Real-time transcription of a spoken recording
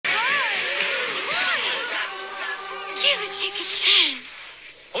take a chance.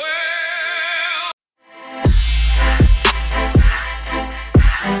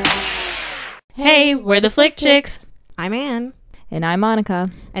 Hey, we're the Flick Chicks. I'm Anne. And I'm Monica.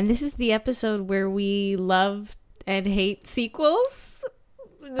 And this is the episode where we love and hate sequels.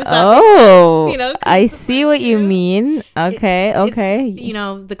 I see what you mean. Okay.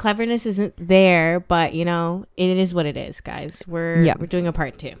 The cleverness isn't there, but it is what it is, guys. We're doing a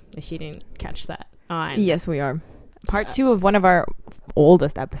part 2. If you didn't catch that on. Yes, we are. Part 2 of one of our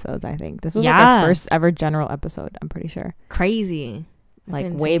oldest episodes, I think. This was like our first ever general episode, I'm pretty sure. Crazy. That's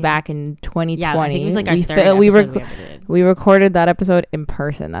insane. Way back in 2020. Yeah, I think it was like our third episode we ever did. We recorded that episode in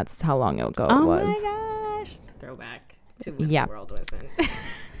person. That's how long ago it was. Oh my gosh. Throwback to when the world wasn't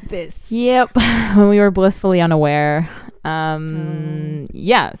this. Yep. When we were blissfully unaware.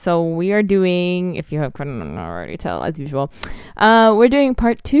 Yeah, so we are doing, if you couldn't already tell, as usual, we're doing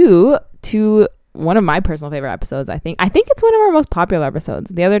part 2 to one of my personal favorite episodes. I think it's one of our most popular episodes.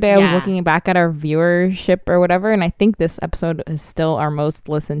 The other day I was looking back at our viewership or whatever, and I think this episode is still our most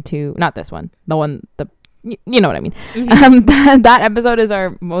listened to. Not this one, you know what I mean. Mm-hmm. That episode is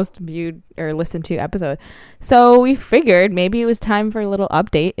our most viewed or listened to episode. So we figured maybe it was time for a little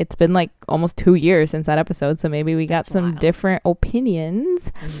update. It's been like almost 2 years since that episode, so maybe we got some different opinions.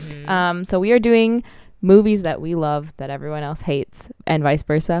 Mm-hmm. So we are doing movies that we love that everyone else hates, and vice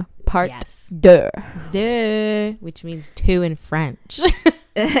versa. Part 2, which means 2 in French.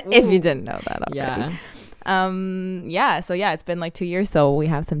 If you didn't know that already. So it's been like 2 years, so we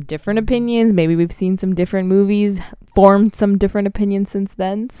have some different opinions. Maybe we've seen some different movies, formed some different opinions since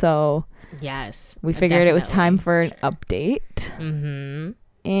then. So yes, we figured it was time for an update. Mm-hmm.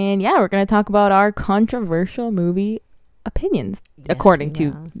 And we're gonna talk about our controversial movie opinions according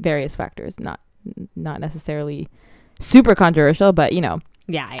to various factors. Not necessarily super controversial, but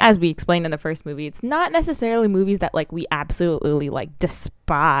as we explained in the first movie, it's not necessarily movies that like we absolutely like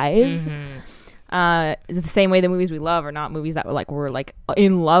despise. Mm-hmm. It's the same way the movies we love are not movies that we're like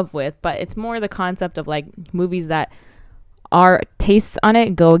in love with, but it's more the concept of like movies that our tastes on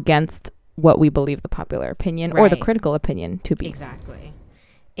it go against what we believe the popular opinion or the critical opinion to be. Exactly.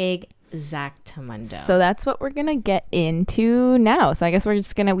 Exactamundo. So that's what we're gonna get into now. So I guess we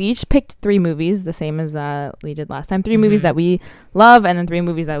each picked 3 movies, the same as we did last time. 3 movies that we love, and then 3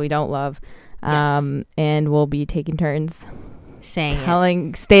 movies that we don't love. And we'll be taking turns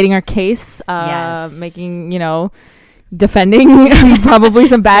stating our case, making defending probably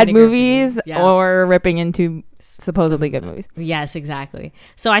some bad movies or ripping into supposedly good movies. Yes, exactly.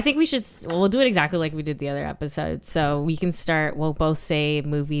 So I think we'll do it exactly like we did the other episode. So we can start, we'll both say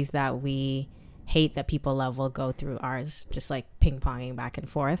movies that we hate that people love. We'll go through ours, just like ping-ponging back and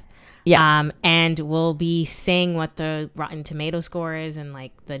forth. And we'll be saying what the Rotten Tomato score is and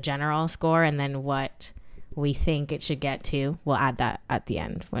like the general score, and then what we think it should get to. We'll add that at the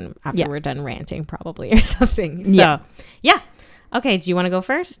end after we're done ranting probably or something. So okay, do you want to go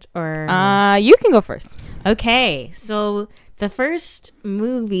first or you can go first? Okay, so the first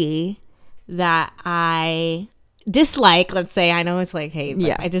movie that I dislike, let's say, I know it's like hate,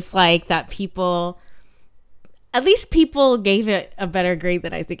 but I dislike that people gave it a better grade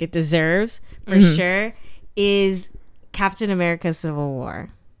than I think it deserves for sure, is Captain America Civil War.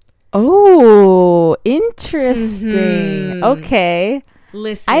 Oh, interesting. Okay.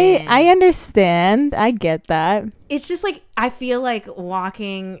 Listen, I understand. I get that. It's just like, I feel like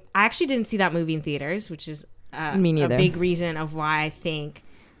I actually didn't see that movie in theaters, which is Me neither. A big reason of why I think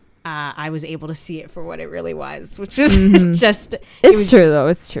I was able to see it for what it really was, which was just... It's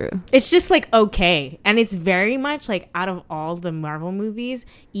true. It's just like, okay. And it's very much like out of all the Marvel movies,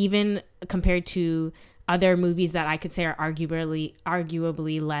 even compared to other movies that I could say are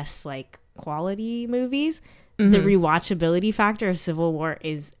arguably less like quality movies, the rewatchability factor of Civil War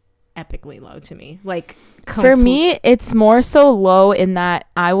is epically low to me. Like, for me, it's more so low in that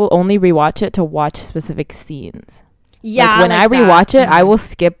I will only rewatch it to watch specific scenes. Yeah, like when I rewatch it, I will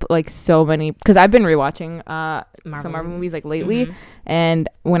skip like so many, because I've been rewatching some Marvel movies like lately, and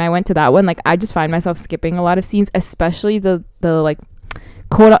when I went to that one, like I just find myself skipping a lot of scenes, especially the like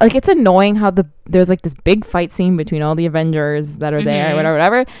quote, like it's annoying how there's like this big fight scene between all the Avengers that are there,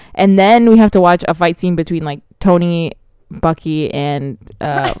 whatever, and then we have to watch a fight scene between like Tony, Bucky, and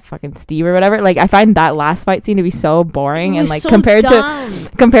fucking Steve or whatever. Like I find that last fight scene to be so boring, and like so compared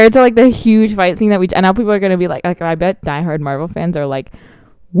to like the huge fight scene that I know people are gonna be like I bet diehard Marvel fans are like,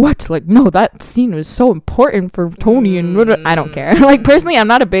 what? Like, no, that scene was so important for Tony and I don't care. Like personally, I'm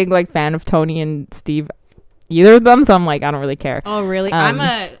not a big like fan of Tony and Steve, either of them, so I'm like, I don't really care. Oh really?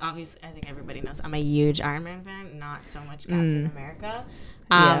 Obviously I think everybody knows I'm a huge Iron Man fan, not so much Captain America.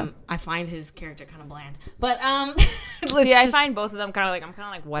 I find his character kind of bland, but I find both of them kind of like, I'm kind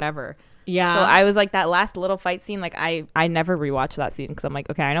of like whatever. Yeah. So I was like, that last little fight scene, like I never rewatched that scene because I'm like,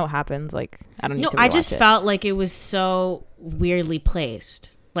 okay, I know what happens. Like I don't need to rewatch it. I just felt like it was so weirdly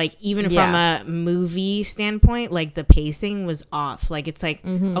placed. Like even from a movie standpoint, like the pacing was off. Like it's like,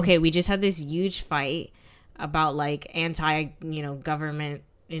 okay, we just had this huge fight about like government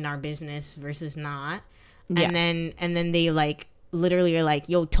in our business versus not. And then they like literally are like,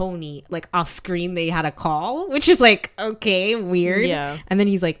 yo, Tony, like off screen they had a call, which is like, okay, weird. Yeah. And then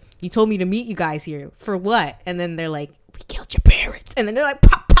he's like, you told me to meet you guys here for what? And then they're like, we killed your parents. And then they're like,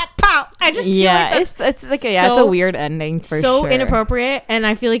 pop, pop, pop. I just feel like it's like it's a weird ending for so sure. Inappropriate. And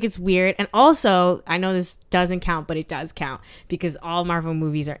I feel like it's weird. And also, I know this doesn't count, but it does count because all Marvel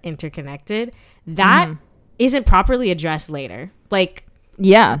movies are interconnected. That isn't properly addressed later. Like,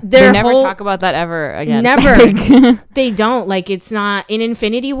 yeah, they never talk about that ever again. Never. They don't. Like, it's not in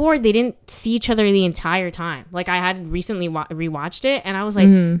Infinity War. They didn't see each other the entire time. Like, I had recently rewatched it, and I was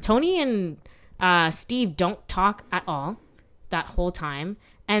like, Tony and Steve don't talk at all that whole time,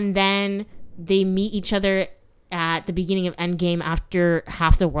 and then they meet each other at the beginning of Endgame after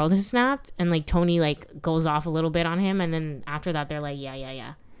half the world has snapped, and like Tony like goes off a little bit on him, and then after that they're like,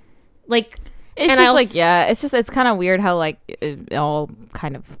 yeah, like. It's just it's kind of weird how like it all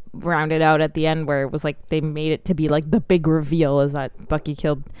kind of rounded out at the end where it was like they made it to be like the big reveal is that Bucky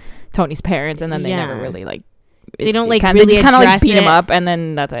killed Tony's parents, and then they never really like they don't like really kind of like beat him up, and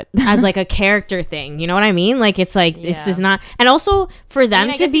then that's it as like a character thing. You know what I mean? Like it's like this is not, and also for them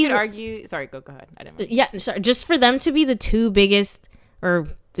to be argue. Sorry, go ahead. I didn't. Yeah, sorry, just for them to be the two biggest, or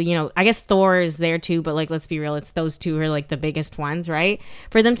I guess Thor is there too, but like let's be real, it's those two are like the biggest ones, right?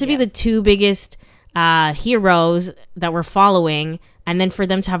 For them to be the two biggest heroes that we're following, and then for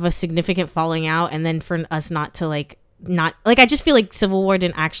them to have a significant falling out, and then for us not to I just feel like Civil War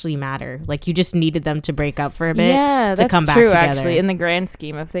didn't actually matter. Like you just needed them to break up for a bit to come back together. Actually, in the grand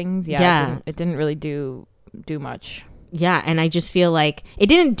scheme of things, it didn't really do much. Yeah, and I just feel like it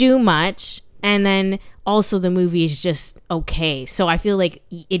didn't do much. And then also the movie is just okay. So I feel like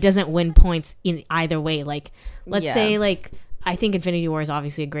it doesn't win points in either way. Like, let's say, like, I think Infinity War is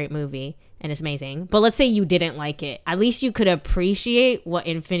obviously a great movie and it's amazing. But let's say you didn't like it. At least you could appreciate what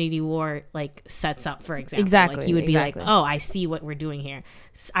Infinity War, like, sets up, for example. Exactly. Like, you would be like, oh, I see what we're doing here.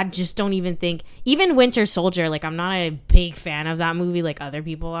 I just don't even think... Even Winter Soldier, like, I'm not a big fan of that movie like other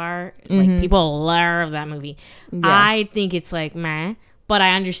people are. Like, people love that movie. Yeah. I think it's, like, meh. But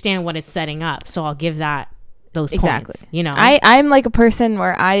I understand what it's setting up, so I'll give that those points. You know, I'm like a person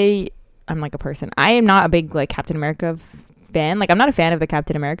where I am not a big like Captain America fan. Like I'm not a fan of the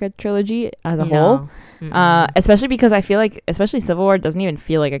Captain America trilogy as a whole, especially because I feel like, especially Civil War doesn't even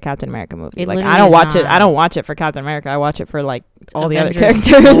feel like a Captain America movie. Like I don't watch it. I don't watch it for Captain America. I watch it for like all Avengers, the other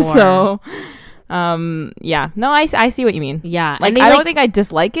characters. So. I see what you mean. Yeah, like I don't think I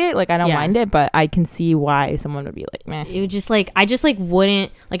dislike it, like I don't mind it, but I can see why someone would be like, meh. It would just like, I just like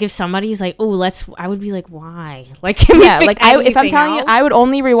wouldn't like, if somebody's like, oh, I would be like, why? Like, like if I'm telling you, I would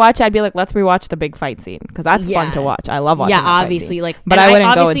only rewatch. I'd be like, let's rewatch the big fight scene because that's fun to watch. I love watching. Yeah, obviously, like, but I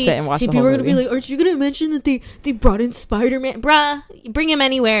wouldn't go and sit and watch the whole people are movie. Gonna be like, aren't you gonna mention that they brought in Spider-Man? Bruh, bring him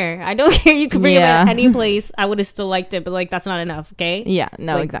anywhere. I don't care. You could bring him in any place. I would have still liked it, but like that's not enough. Okay. Yeah.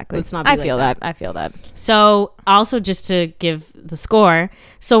 No. Like, exactly. Let's not. Be I feel that. So also just to give the score,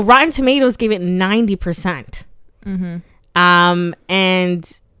 so Rotten Tomatoes gave it 90%,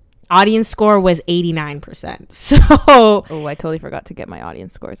 and audience score was 89%. So I totally forgot to get my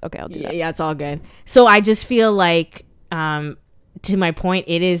audience scores. Okay, I'll do that. Yeah, it's all good. So I just feel like, to my point,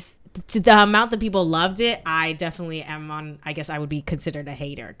 it is to the amount that people loved it. I definitely am on. I guess I would be considered a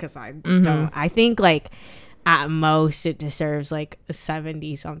hater because I don't. I think like. At most it deserves like a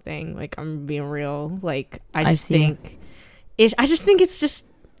 70 something. Like I'm being real. Like I just think it's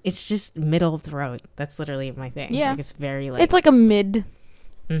just middle of the road. That's literally my thing. Yeah, like it's very like, it's like a mid.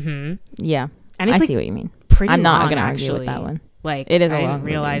 Yeah, and it's I see what you mean. I'm not gonna argue with that one. Like it is I a long didn't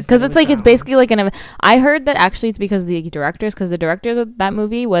realize because it's like it's basically like I heard that actually it's because the directors of that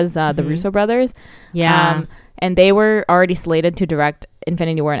movie was the Russo brothers. Yeah. And they were already slated to direct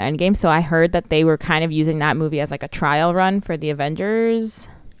Infinity War and Endgame, so I heard that they were kind of using that movie as like a trial run for the Avengers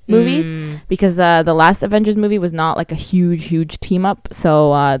movie because the last Avengers movie was not like a huge team up,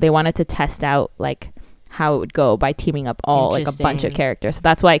 so they wanted to test out like how it would go by teaming up all like a bunch of characters. So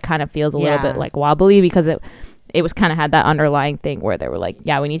that's why it kind of feels a little bit like wobbly because it was kind of had that underlying thing where they were like,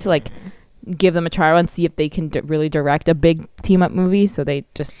 yeah, we need to like give them a trial and see if they can really direct a big team up movie. So they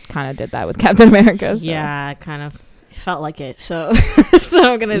just kind of did that with Captain America. So. Yeah, kind of felt like it. So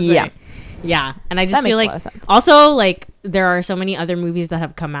I'm gonna say, Yeah, and I just feel like also like there are so many other movies that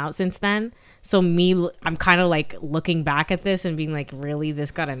have come out since then. So I'm kind of like looking back at this and being like, really, this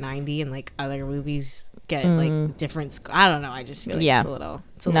got a 90, and like other movies get like different. I don't know. I just feel like it's a little.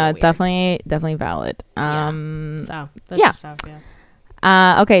 No, definitely valid. So that's just how I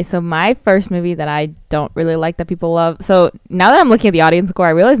feel. Okay, so my first movie that I don't really like that people love. So now that I'm looking at the audience score,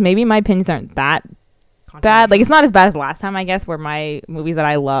 I realize maybe my opinions aren't that bad. Like, it's not as bad as last time, I guess, where my movies that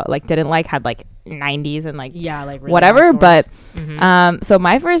I didn't like had like 90s and like like really whatever. But so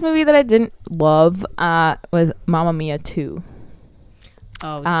my first movie that I didn't love was Mamma Mia 2.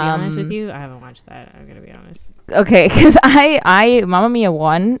 Oh, to be honest with you, I haven't watched that. I'm gonna be honest. Okay, because I Mamma Mia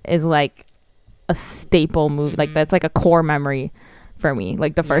 1 is like a staple movie. Like, that's like a core memory for me.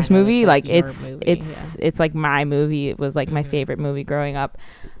 Like the first movie, like it's like my movie. It was like my favorite movie growing up.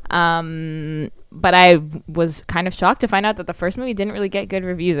 But I was kind of shocked to find out that the first movie didn't really get good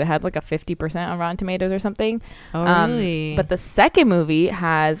reviews. It had like a 50% on Rotten Tomatoes or something. Oh, really? But the second movie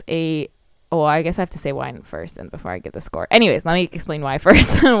has I guess I have to say why first and before I give the score. Anyways, let me explain why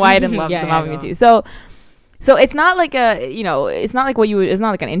first and why I didn't love the Mamma Mia 2. So it's not like it's not like it's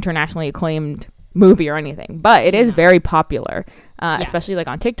not like an internationally acclaimed movie or anything, but it is very popular, especially like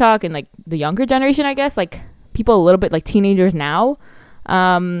on TikTok and like the younger generation, I guess. Like people a little bit like teenagers now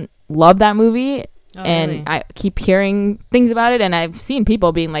love that movie. And really? I keep hearing things about it, and I've seen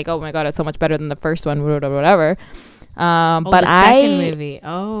people being like, oh my god, it's so much better than the first one, whatever. But the second movie.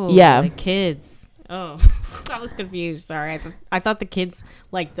 The kids. Oh, I was confused. Sorry, I thought the kids,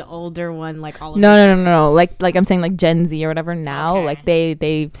 like the older one, like all of no. Like I'm saying, like Gen Z or whatever now, like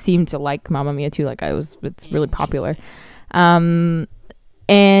they seem to like Mamma Mia 2. Like it's really popular. And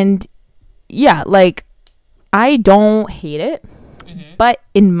yeah, like I don't hate it. But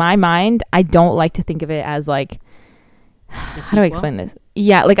in my mind, I don't like to think of it as like, how do I explain this?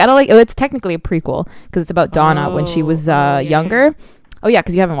 Yeah, like I don't like, it's technically a prequel because it's about Donna when she was younger. Oh yeah,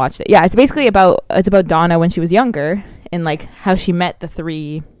 because you haven't watched it. Yeah, it's basically about Donna when she was younger and like how she met the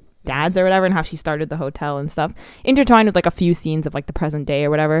three dads or whatever and how she started the hotel and stuff, intertwined with like a few scenes of like the present day or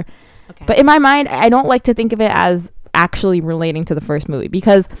whatever. Okay. But in my mind, I don't like to think of it as actually relating to the first movie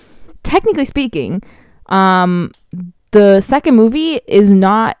because technically speaking, the second movie is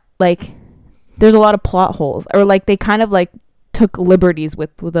not like, there's a lot of plot holes, or like they kind of like took liberties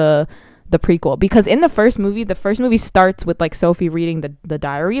with the prequel, because in the first movie starts with like Sophie reading the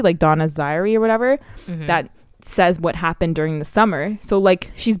diary, like Donna's diary or whatever, that says what happened during the summer. So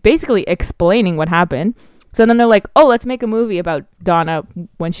like she's basically explaining what happened. So then they're like, oh, let's make a movie about Donna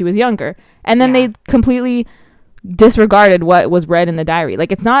when she was younger, and then they completely disregarded what was read in the diary.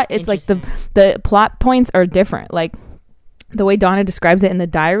 Like it's like the plot points are different. Like the way Donna describes it in the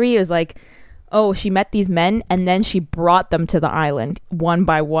diary is like, oh, she met these men and then she brought them to the island one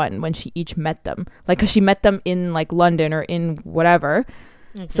by one when she each met them. Like, cause she met them in like London or in whatever.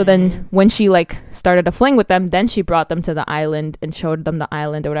 Okay. So then when she like started a fling with them, then she brought them to the island and showed them the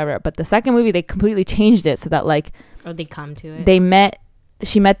island or whatever. But the second movie, they completely changed it so that like, they come to it.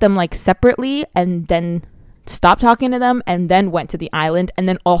 She met them like separately and then stopped talking to them and then went to the island, and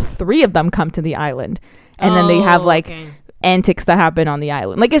then all three of them come to the island. And then they have like antics that happen on the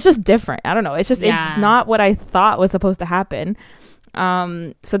island. Like it's just different. I don't know. It's just it's not what I thought was supposed to happen.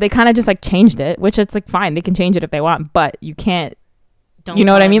 So they kind of just like changed it, which it's like fine, they can change it if they want, but you can't. You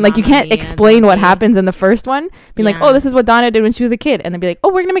know what I mean? Like you can't explain what happens in the first one, being like, oh, this is what Donna did when she was a kid, and then be like,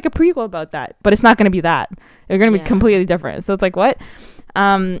 oh, we're gonna make a prequel about that, but it's not gonna be that. They're gonna be completely different. So it's like what?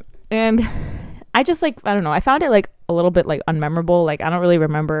 And I just like, I don't know. I found it like a little bit like unmemorable. Like I don't really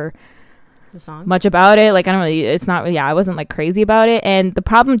remember the song much about it. Like I wasn't like crazy about it. And the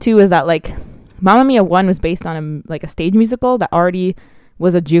problem too is that like Mamma Mia 1 was based on a stage musical that already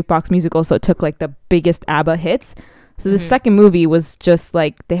was a jukebox musical, so it took like the biggest ABBA hits. So the second movie was just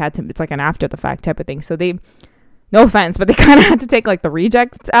like it's like an after the fact type of thing. So they, no offense, but they kind of had to take like the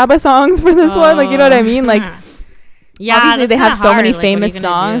reject ABBA songs for this one. Like, you know what I mean? Like, obviously they have so many famous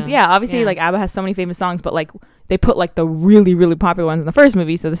songs. Yeah, obviously like ABBA has so many famous songs, but like they put like the really, really popular ones in the first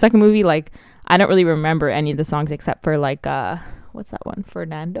movie. So the second movie, like I don't really remember any of the songs except for like what's that one?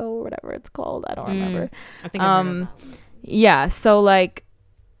 Fernando or whatever it's called. I don't remember. I think I've heard of that. Yeah, so like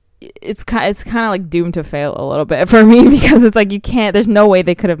it's kind of like doomed to fail a little bit for me, because it's like there's no way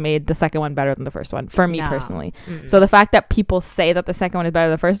they could have made the second one better than the first one for me personally. So the fact that people say that the second one is better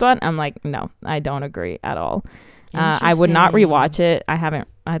than the first one, I'm like, no, I don't agree at all. I would not rewatch it.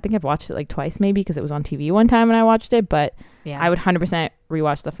 I think I've watched it like twice maybe, because it was on TV one time and I watched it, but I would 100%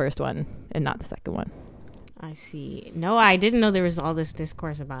 rewatch the first one and not the second one. I see. No, I didn't know there was all this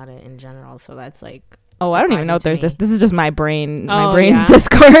discourse about it in general, so that's like Oh, I don't even know if there's this. This is just my brain's yeah.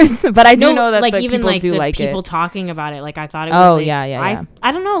 discourse. But I do know that like the even people like do the like people it. talking about it. Like I thought it was. Oh like, yeah.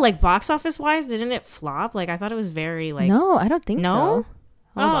 I don't know. Like box office wise, didn't it flop? Like I thought it was very like. No, I don't think so. Hold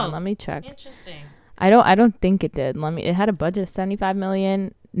on, Oh, let me check. Interesting. I don't think it did. It had a budget of 75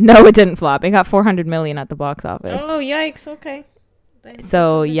 million. No, it didn't flop. It got 400 million at the box office. Oh yikes! Okay.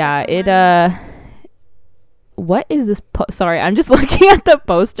 So yeah, what is this? Sorry, I'm just looking at the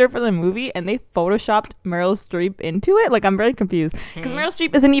poster for the movie, and they photoshopped Meryl Streep into it. Like I'm very confused because Meryl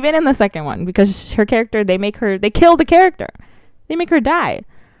Streep isn't even in the second one because her character they kill the character, they make her die.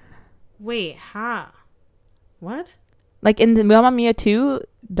 Wait, how? What? Like in the Mamma Mia 2,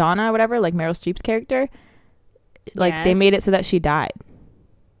 Donna, whatever, like Meryl Streep's character, like they made it so that she died.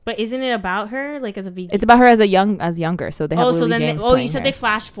 But isn't it about her? Like at the beginning, it's about her as younger. So they have Lily James. You said they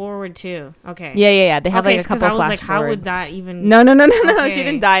flash forward too. Okay. Yeah. They have like a couple I was flash like, forward. how would that even? No. Okay. She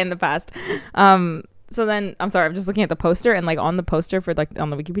didn't die in the past. So then I'm sorry, I'm just looking at the poster, and like on the poster for like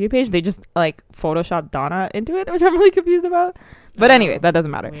on the Wikipedia page, they just like Photoshop Donna into it, which I'm really confused about. But anyway, that doesn't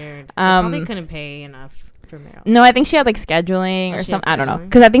matter. Weird. They probably couldn't pay enough. No, I think she had like scheduling or something. I don't know,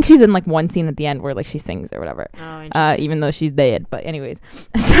 because I think she's in like one scene at the end where like she sings or whatever. Even though she's dead. But anyways,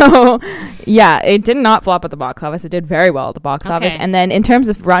 so yeah, it did not flop at the box office. It did very well at the box office. And then in terms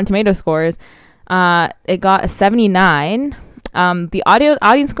of Rotten Tomato scores, it got a 79. The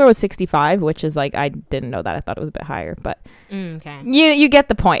audience score was 65, which is like I didn't know that. I thought it was a bit higher, but okay. You get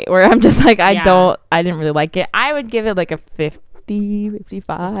the point. Where I'm just like I didn't really like it. I would give it like a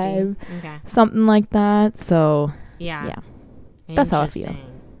 55, okay, something like that. So yeah, that's how I feel.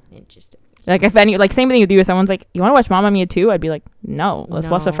 Interesting. Like if any, like same thing with you. If someone's like, you want to watch Mamma Mia 2? I'd be like, no, let's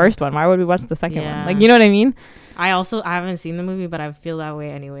watch the first one. Why would we watch the second one? Like, you know what I mean? I haven't seen the movie, but I feel that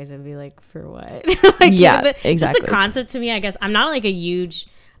way anyways. I'd be like, for what? Like, yeah, exactly. Just the concept to me, I guess. I'm not like a huge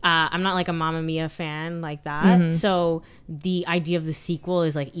I'm not like a Mamma Mia fan like that. So the idea of the sequel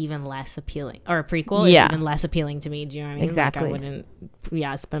is like even less appealing, or a prequel is even less appealing to me. Do you know what I mean? Exactly. Like I wouldn't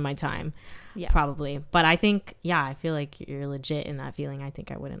spend my time probably. But I think I feel like you're legit in that feeling. I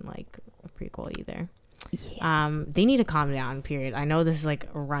think I wouldn't like a prequel either. They need to calm down, period. I know this is like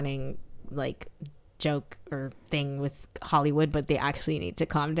a running like joke or thing with Hollywood, but they actually need to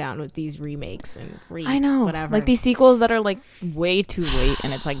calm down with these remakes and I know whatever, like these sequels that are like way too late,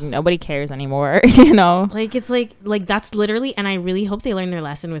 and it's like nobody cares anymore. You know, like it's like that's literally, and I really hope they learn their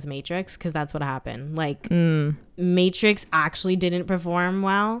lesson with Matrix, because that's what happened. Like Matrix actually didn't perform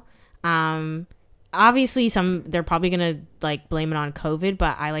well. Obviously they're probably gonna like blame it on COVID,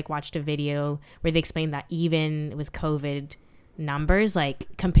 but I like watched a video where they explained that even with COVID numbers, like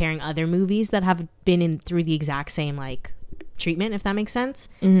comparing other movies that have been in through the exact same like treatment, if that makes sense,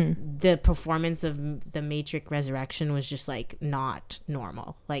 the performance of the Matrix Resurrection was just like not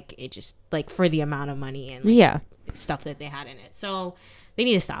normal. Like it just like for the amount of money and like, stuff that they had in it. So they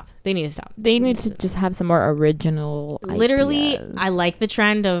need to stop. They need to just have some more original literally ideas. I like the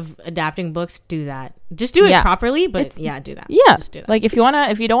trend of adapting books. Do that. Just do it properly, but do that. Just do that. Like if you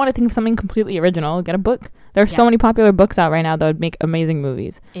don't want to think of something completely original, get a book. There are so many popular books out right now that would make amazing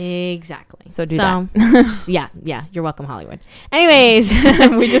movies. Exactly. So do that. Yeah. You're welcome, Hollywood. Anyways,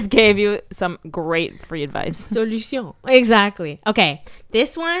 we just gave you some great free advice. Solution. Exactly. Okay.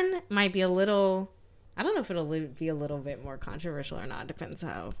 This one might be a little, I don't know if it'll be a little bit more controversial or not. Depends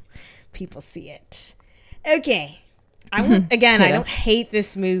how people see it. Okay. I don't hate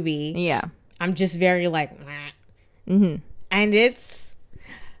this movie. Yeah. I'm just very like, and it's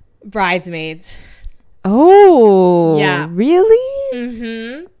Bridesmaids. Oh, yeah.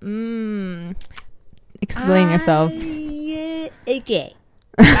 Really? Explain yourself. Okay.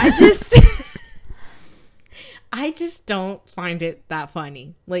 I just don't find it that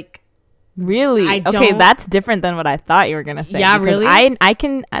funny. Like, really? Okay, that's different than what I thought you were gonna say. Yeah, really? I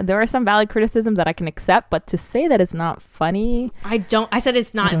can. There are some valid criticisms that I can accept, but to say that it's not funny, I said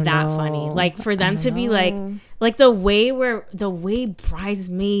it's not that funny. Like for them to be like the way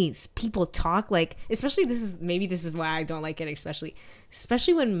Bridesmaids people talk, like especially this is why I don't like it,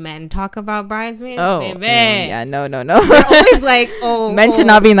 especially when men talk about Bridesmaids. Yeah, no. They're always like, men should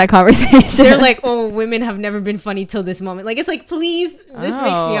not be in that conversation. They're like, women have never been funny till this moment. Like it's like, please, this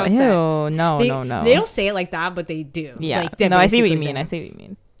makes me upset. No. They don't say it like that, but they do. Yeah, like, I see what you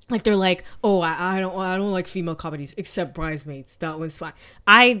mean. Like they're like, I don't like female comedies except Bridesmaids. That was fine.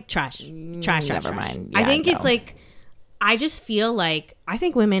 I trash. Never mind. Yeah, I think it's like, I just feel like I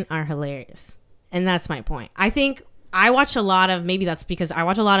think women are hilarious, and that's my point. I think I watch a lot of, maybe that's because I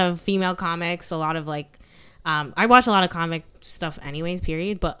watch a lot of female comics, a lot of like, I watch a lot of comic stuff anyways,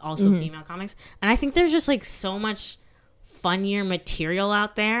 period, but also female comics, and I think there's just like so much funnier material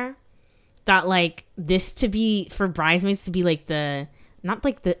out there. that like this to be for Bridesmaids to be like the not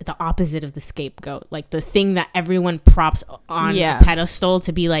like the opposite of the scapegoat, like the thing that everyone props on a pedestal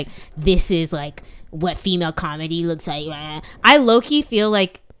to be like, this is like what female comedy looks like. I low-key feel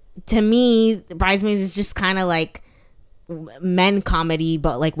like, to me, Bridesmaids is just kind of like men comedy,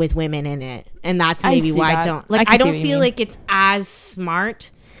 but like with women in it, and that's maybe why I don't like. I don't feel like it's as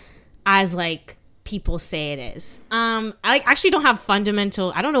smart as like people say it is. I like actually don't have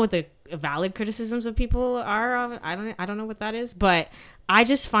fundamental. I don't know what the valid criticisms of people are. I don't know what that is, but I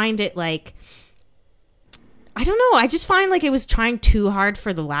just find it like, I don't know. I just find like it was trying too hard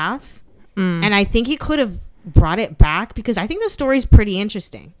for the laughs, and I think he could have brought it back, because I think the story's pretty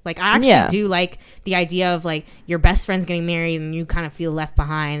interesting. Like I actually do like the idea of like your best friend's getting married and you kind of feel left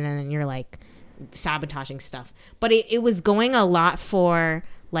behind, and then you're like sabotaging stuff. But it was going a lot for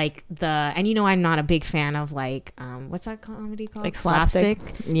like and you know, I'm not a big fan of like what's that comedy called, like slapstick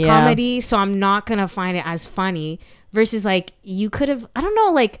comedy, so I'm not gonna find it as funny, versus like you could have, I don't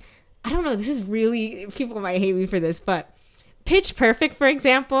know, this is really, people might hate me for this, but Pitch Perfect, for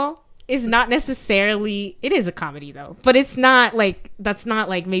example, is not necessarily, it is a comedy though, but it's not like, that's not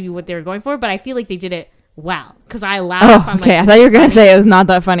like maybe what they were going for, but I feel like they did it well, because I laugh. Oh, okay. Like, I thought you were gonna say it was not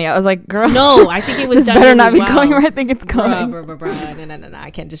that funny. I was like, girl, no, I think it was this better not be going where I think it's going. No,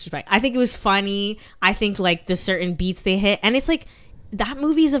 I can't disrespect. I think it was funny. I think like the certain beats they hit, and it's like that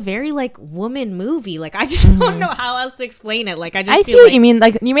movie is a very like woman movie. Like I just don't know how else to explain it. Like I see what you mean.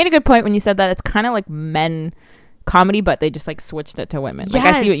 Like you made a good point when you said that it's kind of like men comedy, but they just like switched it to women. Like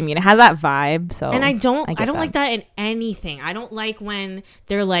I see what you mean. It has that vibe. So, and I don't like that in anything. I don't like when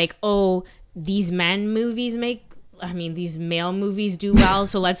they're like, oh, these men movies these male movies do well,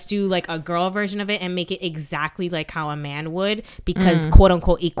 so let's do like a girl version of it and make it exactly like how a man would, because quote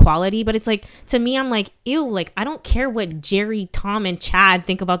unquote equality. But it's like, to me, I'm like, ew, like I don't care what Jerry, Tom, and Chad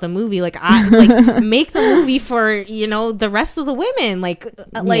think about the movie. Like I like make the movie for, you know, the rest of the women. Like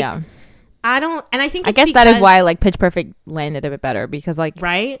I don't, and I think I guess that is why like Pitch Perfect landed a bit better, because like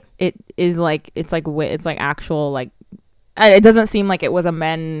it is like it's like actual, like it doesn't seem like it was a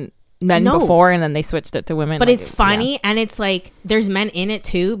men before and then they switched it to women, but like, it's funny, and it's like there's men in it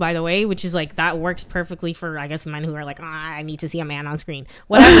too, by the way, which is like that works perfectly for, I guess, men who are like, I need to see a man on screen,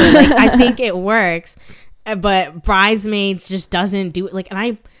 whatever. Like I think it works, but Bridesmaids just doesn't do it. Like,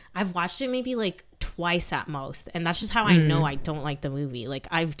 and I've watched it maybe like twice at most, and that's just how I know I don't like the movie. Like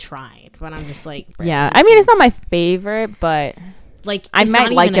I've tried, but I'm just like, I mean, it's not my favorite, but like I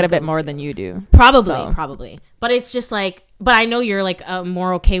might like it a bit more than you do, probably, but it's just like, but I know you're like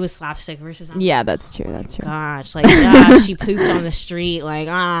more okay with slapstick versus that's true. Gosh, like she pooped on the street, like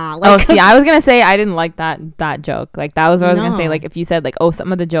see, I was gonna say I didn't like that joke. Like that was what I was gonna say. Like if you said like, oh,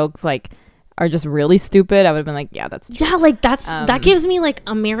 some of the jokes like are just really stupid, I would have been like, yeah, that's true. Yeah, like that gives me like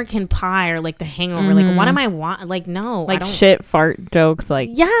American Pie or like The Hangover. Like what am I like, no, like shit fart jokes, like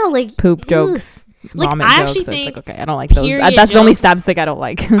like poop jokes, like vomit I jokes. actually think like, okay, I don't like those. That's the only slapstick I don't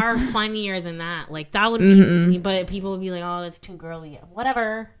like. Are funnier than that. Like that would be, but people would be like, oh, that's too girly.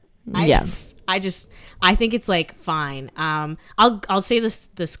 Whatever. I think it's like fine. I'll say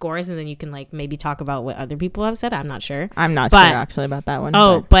the scores, and then you can like maybe talk about what other people have said. I'm not sure actually about that one.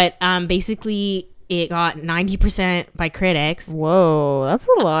 But basically it got 90% by critics. Whoa, that's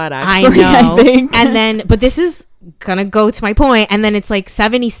a lot, actually. I know. I think. And then, but this is gonna go to my point, and then it's like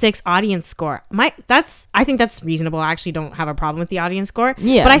 76 audience score. I think that's reasonable. I actually don't have a problem with the audience score.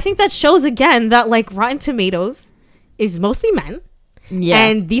 Yeah, but I think that shows again that like Rotten Tomatoes is mostly men. Yeah,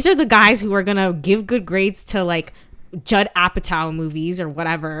 and these are the guys who are gonna give good grades to like Judd Apatow movies or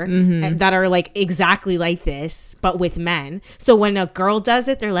whatever, that are like exactly like this but with men. So when a girl does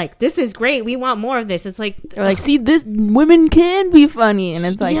it, they're like, this is great, we want more of this. It's like, they're like, see, this women can be funny, and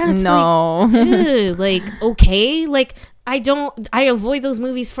it's like, no, like okay, like I avoid those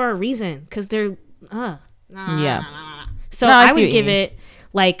movies for a reason, because they're so I would give it,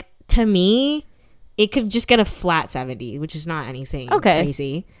 like, to me, it could just get a flat 70, which is not anything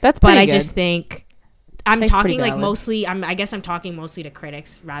crazy. That's pretty good. I just think I'm talking like mostly. I guess I'm talking mostly to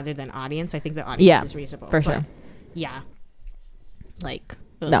critics rather than audience. I think the audience is reasonable for sure. Yeah, like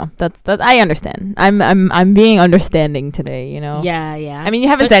no, that's I understand. I'm being understanding today. You know. Yeah. I mean, you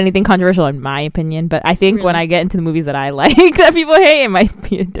haven't said anything controversial in my opinion, but I think when I get into the movies that I like that people hate, it might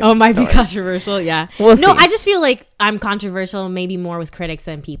be a different might be controversial. Yeah. We'll see. I just feel like I'm controversial, maybe more with critics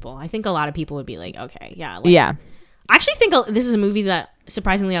than people. I think a lot of people would be like, okay, yeah. Like, yeah. I actually think this is a movie that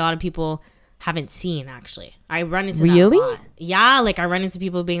surprisingly a lot of people haven't seen. Actually, I run into that a lot. Yeah, like I run into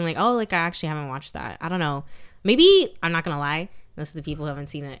people being like, oh, like I actually haven't watched that. I don't know. Maybe, I'm not gonna lie, most of the people who haven't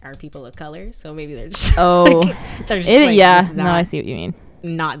seen it are people of color, so maybe they're just like, they're just like, yeah. No, I see what you mean.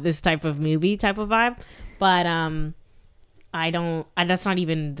 not this type of movie type of vibe. But that's not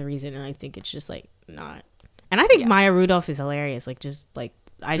even the reason. I think it's just like not. And I think Maya Rudolph is hilarious. Like just like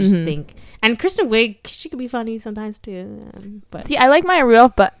I just think, and Kristen Wiig, she could be funny sometimes too. But see, I like Maya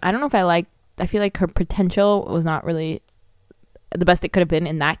Rudolph, but I don't know if I feel like her potential was not really the best it could have been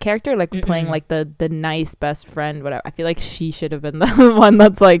in that character, like playing like the nice best friend, whatever. I feel like she should have been the one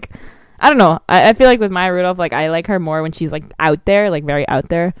that's like, I don't know. I feel like with Maya Rudolph, like I like her more when she's like out there, like very out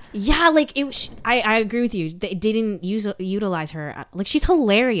there. Yeah, like it was. I agree with you. They didn't utilize her. Like she's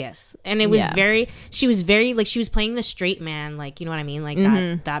hilarious, and it was very. She was very like she was playing the straight man, like you know what I mean, like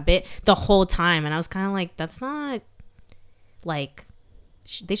that bit the whole time, and I was kind of like, that's not like.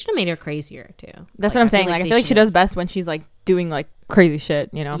 They should have made her crazier too. That's what I'm saying. Like I feel like she does best when she's like doing like crazy shit,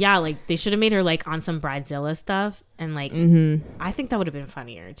 you know? Yeah, like they should have made her like on some Bridezilla stuff, and like I think that would have been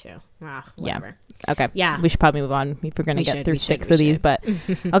funnier too. Whatever. Yeah. Okay. Yeah. We should probably move on if we're gonna get through six of these. But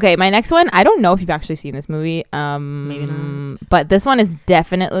okay, my next one. I don't know if you've actually seen this movie. Maybe not. But this one is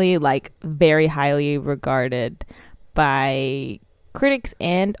definitely like very highly regarded by critics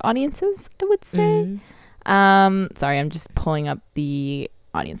and audiences, I would say. Sorry, I'm just pulling up the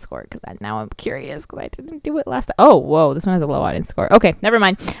audience score because now I'm curious because I didn't do it last time. Oh, whoa, this one has a low audience score. Okay, never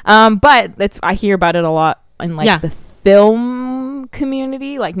mind. But I hear about it a lot in like the film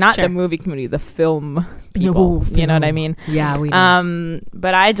community, like not the movie community, the film people. You know what I mean? Yeah, we know.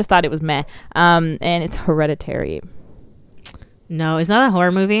 But I just thought it was meh. And it's Hereditary. No, it's not a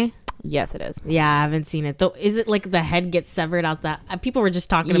horror movie. Yes, it is. Yeah, I haven't seen it. Though, is it like the head gets severed out that people were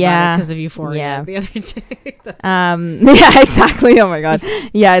just talking about it because of Euphoria the other day. Yeah, exactly. Oh my god.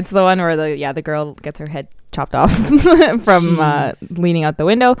 Yeah, it's the one where the girl gets her head chopped off from leaning out the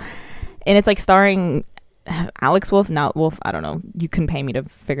window, and it's like starring Alex Wolff. Not Wolf. I don't know. You can pay me to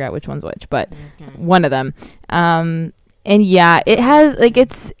figure out which one's which, but one of them. And yeah, it has like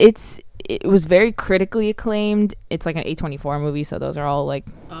it was very critically acclaimed. It's like an A24 movie, so those are all like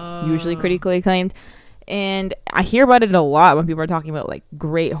usually critically acclaimed. And I hear about it a lot when people are talking about like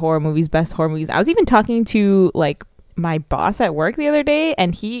great horror movies, best horror movies. I was even talking to like my boss at work the other day,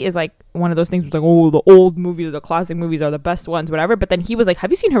 and he is like one of those things was like, oh, the old movies, the classic movies are the best ones, whatever. But then he was like,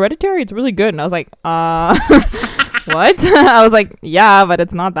 have you seen Hereditary? It's really good. And I was like, what? I was like, yeah, but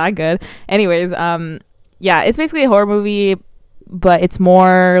it's not that good. Anyways, yeah, it's basically a horror movie, but it's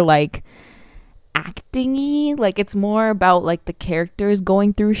more like acting-y, like it's more about like the characters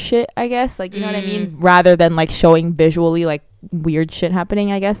going through shit, I guess, like you know what I mean, rather than like showing visually like weird shit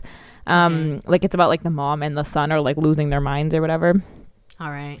happening, I guess. Like it's about like the mom and the son are like losing their minds or whatever. All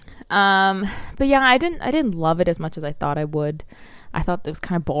right. But yeah, I didn't love it as much as I thought I would. I thought it was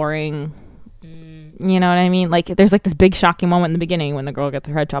kind of boring. You know what I mean? Like there's like this big shocking moment in the beginning when the girl gets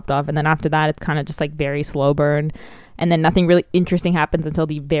her head chopped off, and then after that it's kind of just like very slow burn, and then nothing really interesting happens until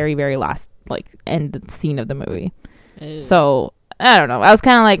the very, very last like end scene of the movie. So I don't know. I was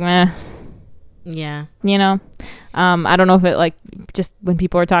kind of like, meh. Yeah. You know? I don't know if it like just when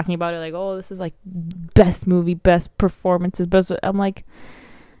people are talking about it like, oh, this is like best movie, best performances, best. I'm like,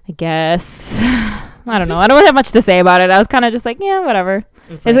 I guess. I don't know. I don't really have much to say about it. I was kind of just like, yeah, whatever.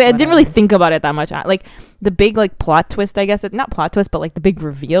 Like, I didn't really think about it that much. Like the big like plot twist, I guess. Not plot twist, but like the big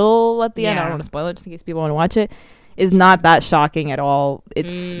reveal at the end. I don't want to spoil it just in case people want to watch it. Is not that shocking at all.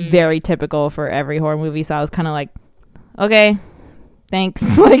 It's very typical for every horror movie. So I was kind of like, okay,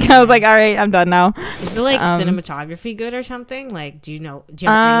 thanks. Like I was like, all right, I'm done now. Is the like cinematography good or something? Like, do you have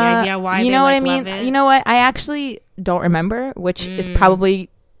any idea why? You know what I mean? You know what? I actually don't remember, which is probably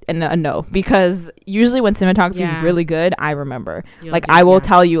a no, because usually when cinematography is really good, I remember. I will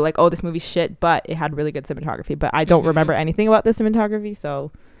tell you like, oh, this movie's shit, but it had really good cinematography. But I don't remember anything about the cinematography,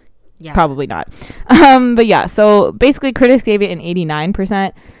 so. Yeah. Probably not. But yeah, so basically critics gave it an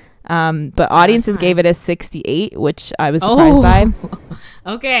 89%, but audiences gave it a 68, which I was surprised by.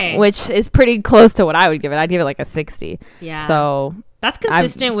 Okay. Which is pretty close to what I would give it. I'd give it like a 60. Yeah. So that's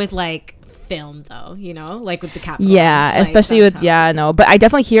consistent with like film though, you know, like with the capitals. Yeah, like, especially with no, but I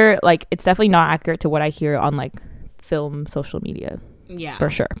definitely hear like it's definitely not accurate to what I hear on like film social media. Yeah, for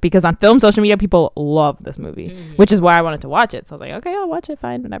sure, because on film social media people love this movie, which is why I wanted to watch it. So I was like, okay, I'll watch it,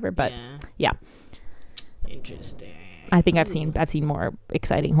 fine, whatever. But yeah. Interesting. I think I've seen more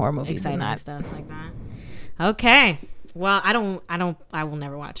exciting horror movies than that. Stuff like that. Okay. Well, I will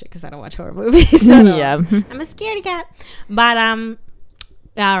never watch it because I don't watch horror movies. So yeah. I'm a scaredy cat. But all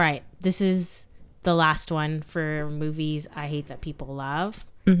right. This is the last one for movies I hate that people love.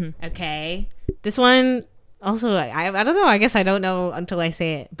 Okay. This one also, I don't know. I guess I don't know until I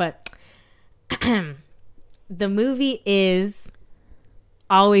say it. But the movie is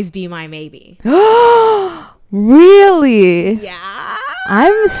Always Be My Maybe. Really? Yeah.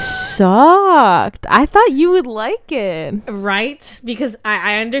 I'm shocked. I thought you would like it. Right? Because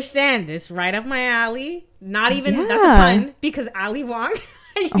I understand. It's right up my alley. Not even, that's a pun, because Ali Wong.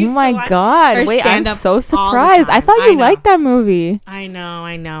 Oh my God. Wait, I'm so surprised. I thought you liked that movie. I know.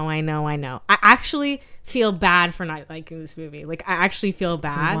 I actually feel bad for not liking this movie. Like, I actually feel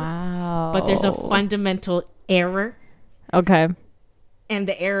bad. Wow. But there's a fundamental error. Okay. And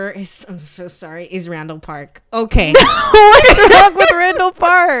the error is, I'm so sorry, is Randall Park. Okay. What's wrong with Randall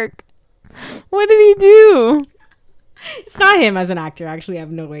Park? What did he do? It's not him as an actor. Actually, I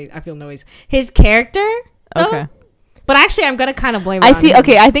feel no ways. His character. Though, okay. But actually, I'm gonna kind of blame. I see.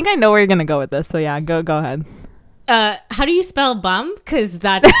 Okay, I think I know where you're gonna go with this. So yeah, go ahead. How do you spell bum? Because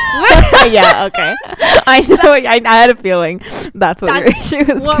that's yeah. Okay. I know. I had a feeling that's what your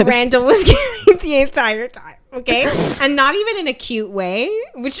issue was. What Randall was giving the entire time. Okay, and not even in a cute way,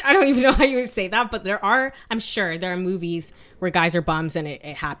 which I don't even know how you would say that. But I'm sure there are movies where guys are bums and it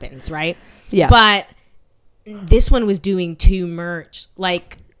happens, right? Yeah. But this one was doing too much.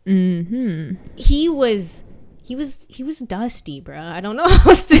 Like, he was dusty, bro. I don't know how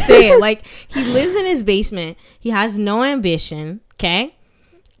else to say it. Like, he lives in his basement. He has no ambition. Okay.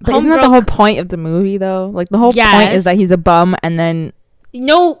 But isn't that the whole point of the movie, though? Like, the whole point is that he's a bum, and then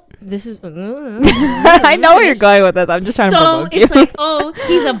this is I know where you're going with this. I'm just trying to provoke you. It's like, oh,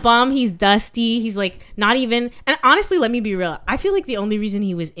 he's a bum, he's dusty, he's like not even. And honestly, let me be real, I feel like the only reason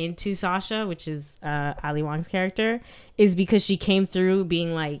he was into Sasha, which is Ali Wong's character, is because she came through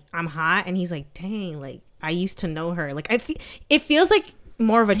being like, I'm hot, and he's like, dang, like I used to know her. Like, it feels like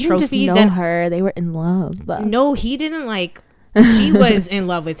more of a trophy than her. They were in love, but no, he didn't. Like, she was in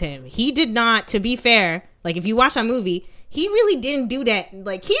love with him. He did not, to be fair. Like, if you watch that movie, he really didn't do that.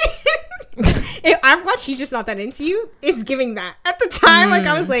 Like, if I've watched He's Just Not That Into You, it's giving that. At the time, like,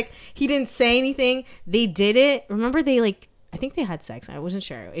 I was like, he didn't say anything. They did it. Remember, they, like, I think they had sex. I wasn't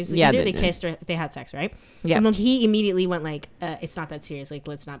sure. It was either they kissed or they had sex, right? Yeah. And then he immediately went, like, it's not that serious. Like,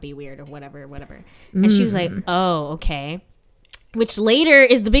 let's not be weird or whatever. And she was like, oh, okay. Which later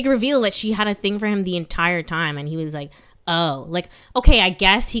is the big reveal that she had a thing for him the entire time. And he was like, oh. Like, okay, I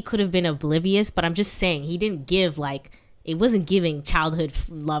guess he could have been oblivious, but I'm just saying he didn't give, like, it wasn't giving childhood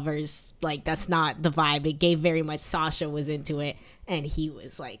lovers. Like, that's not the vibe. It gave very much Sasha was into it, and he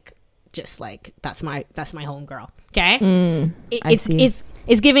was like, just like, that's my homegirl. Okay,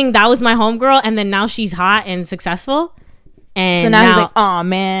 it's giving that was my homegirl, and then now she's hot and successful, and so now he's like, oh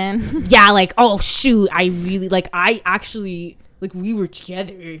man, yeah, like, oh shoot, I actually like we were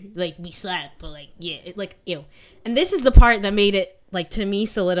together, like we slept, but like yeah, like ew. And this is the part that made it like to me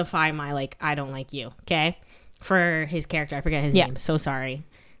solidify my like I don't like you. Okay. For his character, I forget his name. So sorry.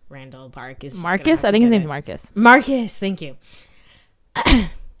 Randall Park is Marcus. I think his name's Marcus. Marcus, thank you.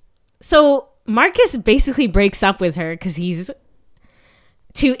 So Marcus basically breaks up with her because he's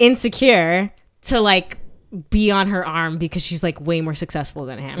too insecure to like be on her arm because she's like way more successful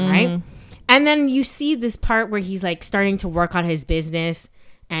than him, right? And then you see this part where he's like starting to work on his business,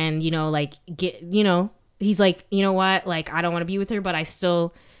 and like he's like, you know what, like I don't want to be with her, but I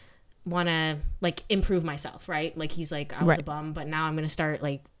still want to like improve myself, right? Like he's like, I was a bum, but now I'm gonna start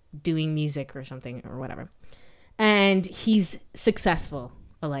like doing music or something or whatever. And he's successful,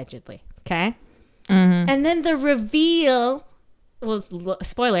 allegedly. Okay. And then the reveal, well,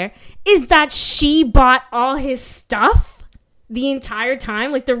 spoiler, is that she bought all his stuff the entire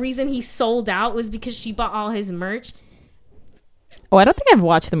time. Like the reason he sold out was because she bought all his merch. Oh, I don't think I've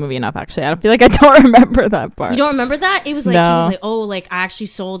watched the movie enough, actually. I feel like I don't remember that part. You don't remember that? It was like, he was like, oh, like, I actually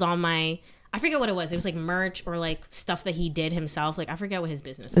sold all my, I forget what it was. It was like merch or like stuff that he did himself. Like, I forget what his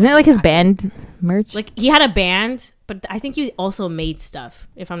business was. Isn't it like his band merch? Like, he had a band, but I think he also made stuff,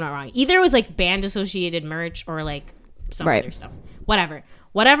 if I'm not wrong. Either it was like band associated merch or like some other stuff.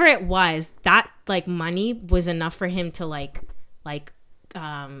 Whatever it was, that like money was enough for him to like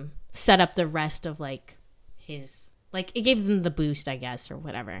set up the rest of like his, like it gave them the boost, I guess, or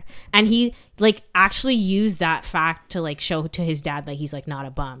whatever. And he like actually used that fact to like show to his dad like he's like not a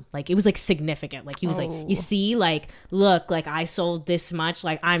bum. Like it was like significant. Like he was like, you see, like look, like I sold this much,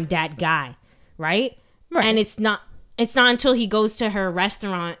 like I'm that guy, right? And it's not until he goes to her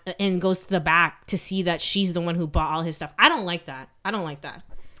restaurant and goes to the back to see that she's the one who bought all his stuff. I don't like that.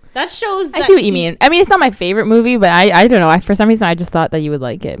 That shows that I see what you mean. I mean, it's not my favorite movie, but I don't know. For some reason, I just thought that you would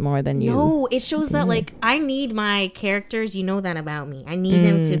like it more than you. No, it shows that, like, I need my characters. You know that about me. I need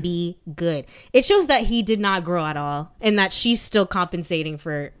them to be good. It shows that he did not grow at all and that she's still compensating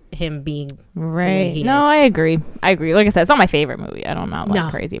for him being right. No, I agree. Like I said, it's not my favorite movie. I'm not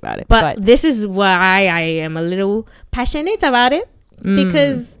like crazy about it. But this is why I am a little passionate about it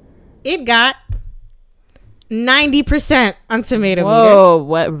because it got 90% on tomato meter. Whoa,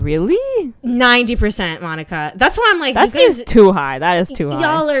 what, really? 90%, Monica. That's why I'm like, that seems too high. That is too high.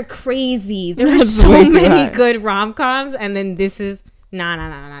 Y'all are crazy. There are so many good rom-coms, and then this is nah.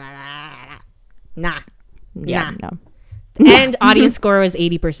 Yeah, no. And audience score was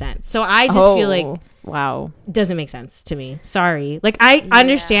 80%. So I just feel like, wow, doesn't make sense to me. Sorry. Like, I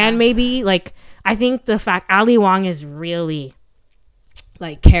understand maybe, like, I think the fact Ali Wong is really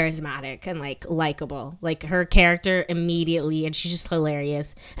like charismatic and like likable, like her character immediately, and she's just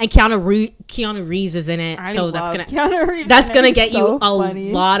hilarious. And Keanu Reeves is in it, so that's gonna get you a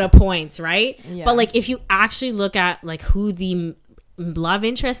lot of points, right? Yeah. But like, if you actually look at like who the love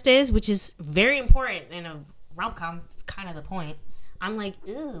interest is, which is very important in a rom-com, it's kind of the point. I'm like,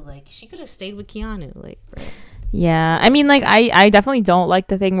 ew, like she could have stayed with Keanu, like. Bro. Yeah, I mean, like, I definitely don't like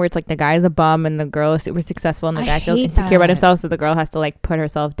the thing where it's like the guy's a bum and the girl is super successful and the guy feels insecure about himself, so the girl has to like put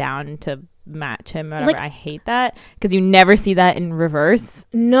herself down to match him or whatever. Like, I hate that because you never see that in reverse.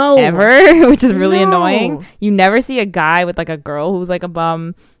 No, ever. Which is really annoying. You never see a guy with like a girl who's like a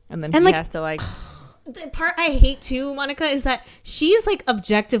bum and then he like, has to like. The part I hate too, Monica, is that she's like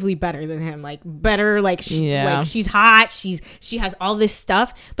objectively better than him, like better, like like she's hot, she has all this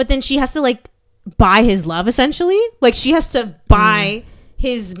stuff, but then she has to like buy his love, essentially. Like she has to buy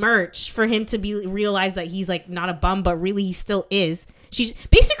his merch for him to realize that he's like not a bum, but really he still is. She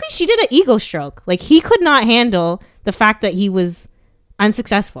did an ego stroke. Like he could not handle the fact that he was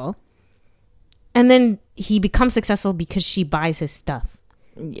unsuccessful, and then he becomes successful because she buys his stuff.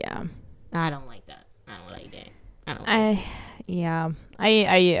 Yeah, I don't like that. I don't like that.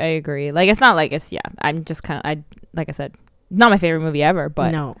 I agree. Like, it's not like I'm just kind of, like I said, not my favorite movie ever, but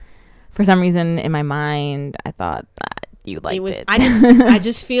no. For some reason in my mind, I thought that you liked it. I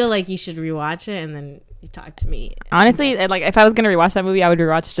just feel like you should rewatch it and then you talk to me. Honestly, like if I was gonna rewatch that movie, I would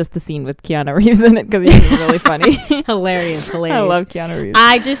rewatch just the scene with Keanu Reeves in it because he's really funny. Hilarious. I love Keanu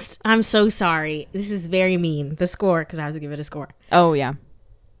Reeves. I'm so sorry. This is very mean. The score, because I have to give it a score. Oh yeah.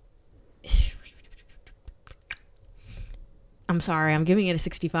 I'm sorry. I'm giving it a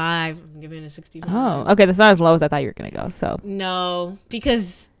 65. Oh, okay. That's not as low as I thought you were gonna go. So no,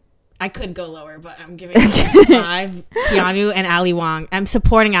 because I could go lower, but I'm giving it 65. Keanu and Ali Wong. I'm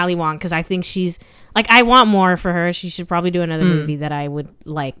supporting Ali Wong because I think she's like, I want more for her. She should probably do another movie that I would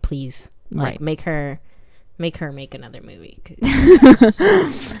like. Please, like make her make another movie.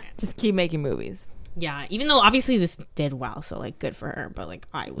 Just keep making movies. Yeah, even though obviously this did well, so like good for her. But like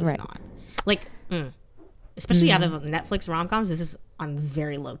I was not like. Especially out of Netflix rom-coms, this is on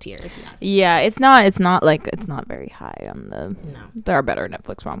very low tier, if you ask me. Yeah, it's not very high on the. No, there are better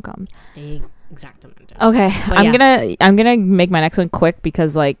Netflix rom-coms. Exactamente. Okay, I'm gonna make my next one quick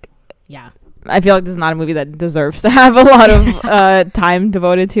because like, I feel like this is not a movie that deserves to have a lot of time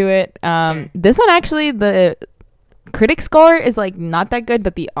devoted to it. Sure. This one actually, the critic score is like not that good,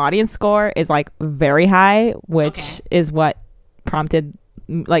 but the audience score is like very high, which is what prompted.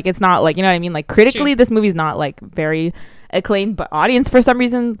 Like, it's not like, you know what I mean? Like, critically, this movie's not like very acclaimed, but audience for some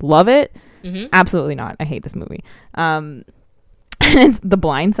reason love it. Absolutely not. I hate this movie. It's The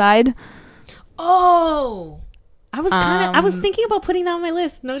Blind Side. Oh, I was thinking about putting that on my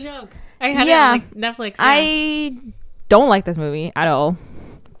list. No joke. I had it on like Netflix. Yeah. I don't like this movie at all.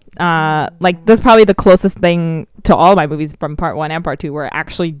 Like, this is probably the closest thing to all my movies from part 1 and part 2 where I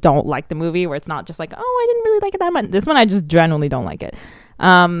actually don't like the movie, where it's not just like, oh, I didn't really like it that much. This one I just genuinely don't like it.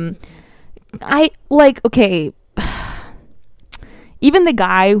 I like, okay, even the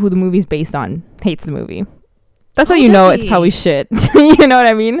guy who the movie's based on hates the movie. That's how you know it's probably shit. You know what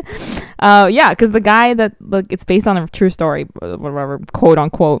I mean? Yeah, because the guy that it's based on a true story, whatever, quote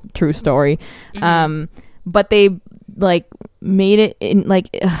unquote true story. But they like made it in like,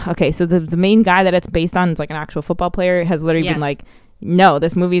 okay, so the main guy that it's based on is like an actual football player, has literally been like, no,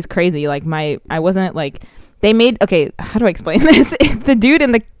 this movie is crazy. Like I wasn't like. They made, okay, how do I explain this? The dude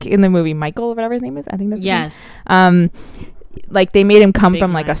in the movie, Michael, whatever his name is, I think that's his name. Like they made him come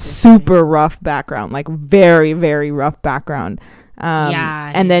from like a super rough background, like very, very rough background.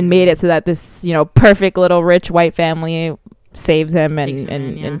 And then made it so that this, perfect little rich white family saves him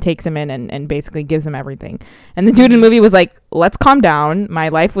and takes him in and basically gives him everything. And the dude in the movie was like, let's calm down. My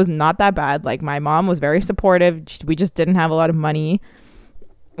life was not that bad. Like my mom was very supportive. We just didn't have a lot of money.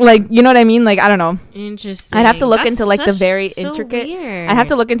 Like, you know what I mean? Like, I don't know. Interesting. I'd have to look into like the very intricate. Weird. I'd have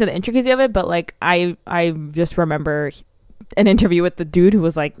to look into the intricacy of it, but like I just remember an interview with the dude who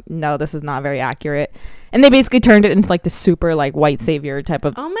was like, no, this is not very accurate. And they basically turned it into like the super like white savior type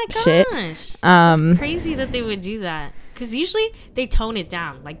of shit. Oh my gosh. It's crazy that they would do that. Because usually they tone it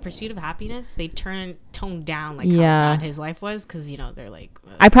down. Like Pursuit of Happiness, they tone down like how bad his life was. Because, you know, they're like...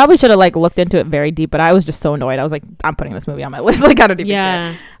 I probably should have like looked into it very deep, but I was just so annoyed. I was like, I'm putting this movie on my list. Like, I don't even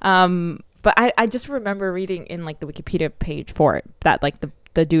care. But I just remember reading in like the Wikipedia page for it that like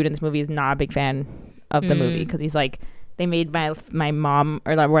the dude in this movie is not a big fan of the movie because he's like, they made my mom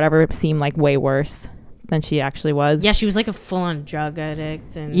or like whatever seem like way worse than she actually was. Yeah, she was like a full-on drug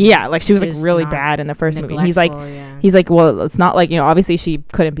addict, and like she was like really bad in the first movie. And he's like, well, it's not like, you know, obviously she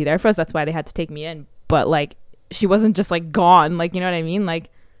couldn't be there for us, that's why they had to take me in, but like she wasn't just like gone, like, you know what I mean?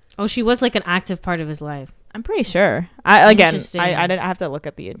 Like, oh, she was like an active part of his life. I'm pretty sure. I have to look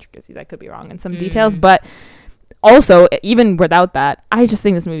at the intricacies. I could be wrong in some details, but also even without that, I just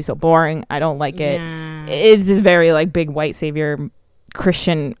think this movie's so boring. I don't like it. It's this very like big white savior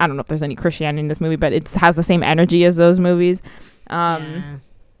Christian. I don't know if there's any Christianity in this movie, but it has the same energy as those movies. And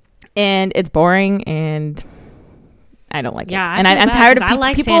it's boring, and I don't like it. Yeah, and I'm tired of I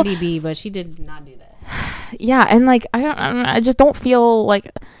like people. Sandy B, but she did not do that. Yeah, and like I just don't feel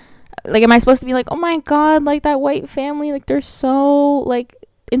like am I supposed to be like, oh my god, like that white family, like they're so like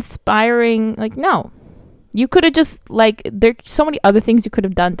inspiring? Like, no, you could have just like, there's so many other things you could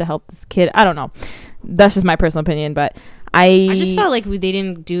have done to help this kid. I don't know, that's just my personal opinion, but I just felt like they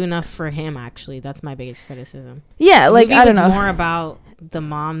didn't do enough for him. Actually, that's my biggest criticism. Yeah, like I don't know, more about the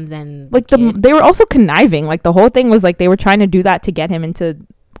mom than like they were also conniving. Like the whole thing was like they were trying to do that to get him into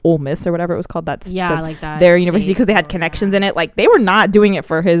Ole Miss or whatever it was called. That's like that their university, because they had connections in it. Like they were not doing it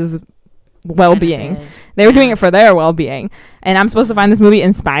for his well-being. They were doing it for their well-being. And I'm supposed to find this movie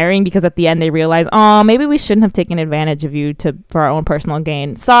inspiring because at the end they realize, oh, maybe we shouldn't have taken advantage of you for our own personal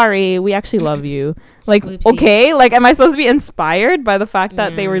gain. Sorry, we actually love you. Like, oopsie. Okay, like, am I supposed to be inspired by the fact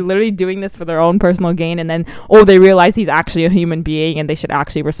that they were literally doing this for their own personal gain, and then they realize he's actually a human being and they should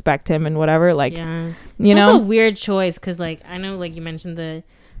actually respect him and whatever? Like, you know, it's also a weird choice because, like, I know, like, you mentioned the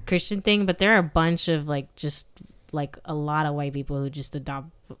Christian thing, but there are a bunch of like just like a lot of white people who just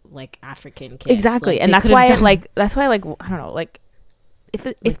adopt like African kids. Exactly. Like, and that's why I don't know, like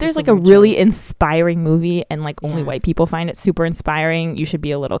if there's like a really inspiring movie and like only white people find it super inspiring, you should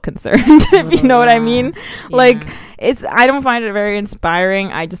be a little concerned. If you know what I mean. Like I don't find it very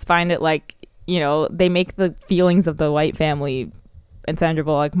inspiring. I just find it like, you know, they make the feelings of the white family and Sandra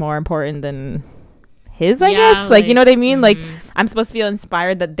Bullock more important than his, I guess. Like, you know what I mean? Like, I'm supposed to feel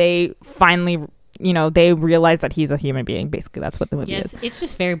inspired that they finally, you know, they realize that he's a human being. Basically, that's what the movie is. It's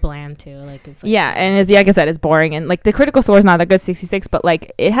just very bland too. Like, it's like, and it's, like I said, it's boring, and like the critical score is not that good, 66, but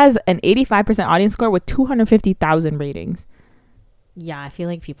like it has an 85% audience score with 250,000 ratings. Yeah, I feel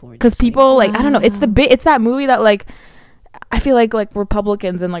like people were because people like, I don't know, it's that movie that like I feel like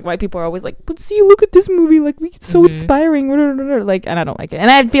Republicans and like white people are always like, but see, look at this movie, like it's so inspiring, like, and I don't like it,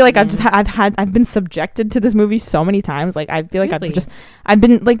 and I feel like I've been subjected to this movie so many times. Like I feel like I've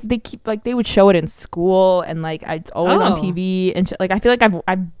been like, they would show it in school, and like it's always on TV and like I feel like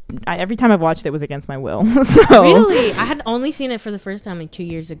I've every time I've watched it was against my will. So really, I had only seen it for the first time like 2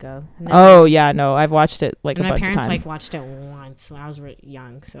 years ago. No, I've watched it like a bunch of times. My parents like watched it once when I was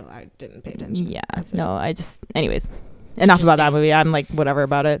young, so I didn't pay attention. Anyways, enough about that movie. I'm like whatever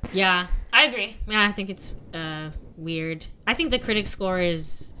about it. Yeah, I agree. Yeah, I think it's weird. I think the critic score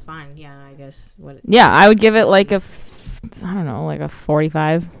is fine. Yeah, I guess. I would give it like a I don't know, like a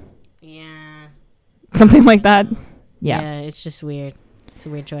 45. Yeah, something like that. Yeah, it's just weird. It's a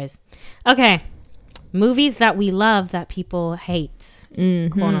weird choice. Okay, movies that we love that people hate,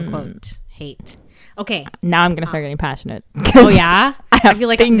 quote unquote hate. Okay, now I'm gonna start getting passionate. Oh yeah, I feel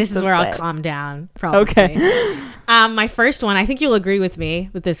like this is where I'll calm down. Probably. Okay. My first one. I think you'll agree with me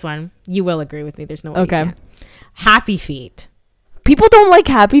with this one. You will agree with me. There's no way. Okay. You can't. Happy Feet. People don't like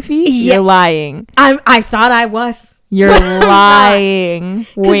Happy Feet. Yeah. You're lying. I thought I was. You're lying.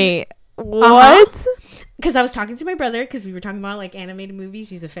 Wait. What? Because I was talking to my brother because we were talking about like animated movies.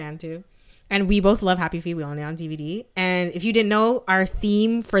 He's a fan too. And we both love Happy Feet. We own it on DVD. And if you didn't know, our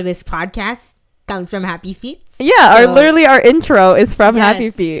theme for this podcast comes from Happy Feet. Yeah, so, our intro is from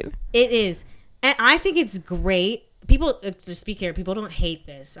Happy Feet. It is. And I think it's great. People, just be clear, people don't hate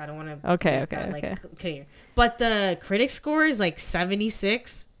this. I don't want to okay. Clear. But the critic score is like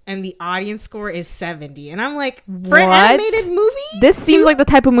 76 and the audience score is 70. And I'm like, for an animated movie? This seems like the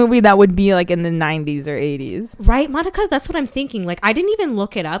type of movie that would be like in the 90s or 80s. Right, Monica? That's what I'm thinking. Like, I didn't even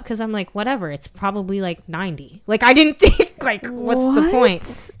look it up because I'm like, whatever. It's probably like 90. Like, I didn't think, like, what's the point?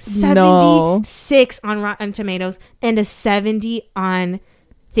 76 on Rotten Tomatoes and a 70 on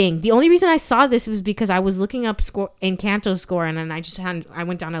thing. The only reason I saw this was because I was looking up Encanto score, and then I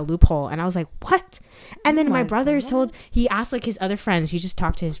went down a loophole, and I was like, what? And then my brother he asked like his other friends. He just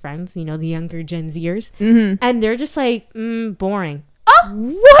talked to his friends, you know, the younger Gen Zers, and they're just like, boring.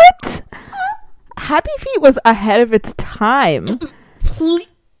 What? Happy Feet was ahead of its time.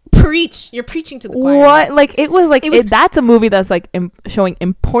 Preach. You're preaching to the choir. What? Like it was that's a movie that's like showing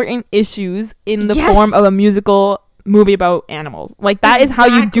important issues in the form of a musical movie about animals. Like that is how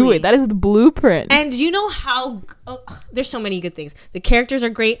you do it. That is the blueprint. And you know how there's so many good things. The characters are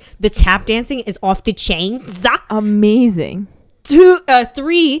great. The tap dancing is off the chain. Amazing.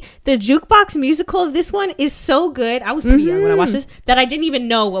 3, the jukebox musical of this one is so good. I was pretty young when I watched this that I didn't even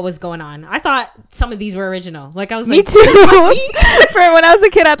know what was going on. I thought some of these were original. Like I was Me too. For when I was a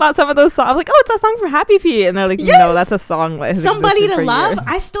kid, I thought some of those songs, I was like, oh, it's a song for Happy Feet, and they're like, no, that's a song list. Somebody to Love. Years.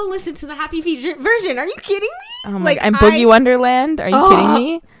 I still listen to the Happy Feet version. Are you kidding me? Oh my god. And Boogie Wonderland. Are you kidding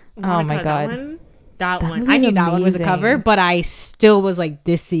me? Oh my god. That one. I knew that one was a cover, but I still was like,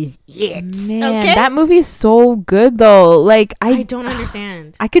 this is it. Man, okay? That movie is so good though. Like I don't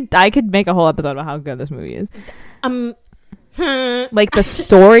understand. I could make a whole episode about how good this movie is. Like the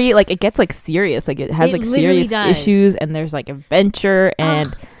story, like it gets like serious. Like it has like serious issues, and there's like adventure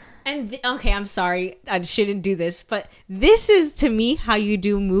and okay, I'm sorry, I shouldn't do this, but this is to me how you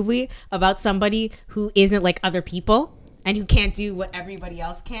do a movie about somebody who isn't like other people and who can't do what everybody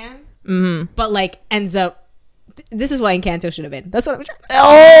else can. But like ends up this is what Encanto should have been. That's what I'm trying.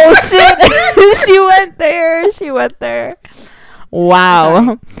 Oh shit. She went there. Wow.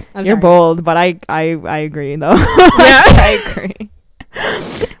 I'm You're sorry. Bold, but I agree though. Yeah. I agree.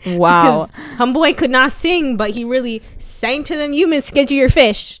 Wow. Because Homeboy could not sing, but he really sang to them humans to get you your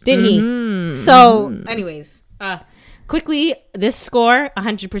fish, didn't he? So anyways, quickly, this score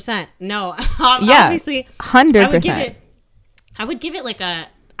 100%. No. Obviously 100%. I would give it like a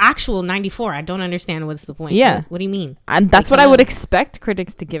actual 94. I don't understand what's the point. Yeah. What do you mean? And that's like, what I would expect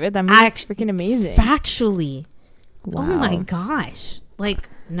critics to give it. That movie's freaking amazing. Factually. Wow. Oh my gosh. Like,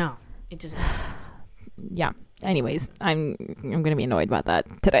 no. It doesn't make sense. Yeah. Anyways, I'm gonna be annoyed about that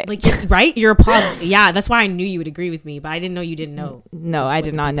today. Like, right? You're a yeah, that's why I knew you would agree with me, but I didn't know you didn't know. No, I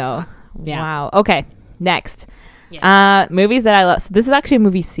did not know. Yeah. Wow. Okay. Next. Yes. Movies that I love. So this is actually a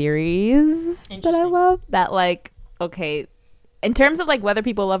movie series that I love. That like, okay, in terms of like whether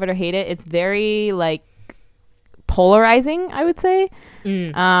people love it or hate it, it's very like polarizing, I would say.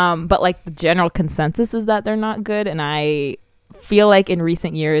 But like the general consensus is that they're not good, and I feel like in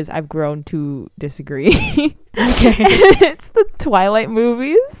recent years I've grown to disagree. Okay. It's the Twilight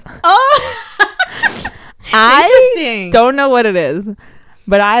movies. I don't know what it is,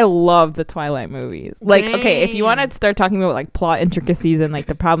 but I love the Twilight movies. Like, okay, if you want to start talking about like plot intricacies and like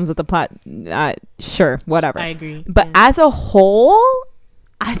the problems with the plot, sure, whatever. I agree. But as a whole,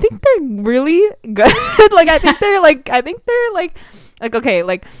 I think they're really good. Like, I think they're like okay,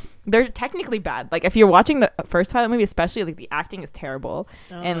 like they're technically bad. Like if you're watching the first Twilight movie, especially, like the acting is terrible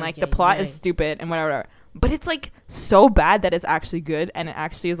and like the plot is stupid and whatever. But it's like so bad that it's actually good, and it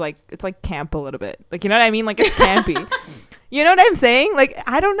actually is like, it's like camp a little bit. Like, you know what I mean? Like it's campy. You know what I'm saying? Like,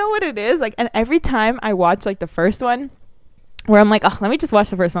 I don't know what it is. Like, and every time I watch like the first one, where I'm like, oh, let me just watch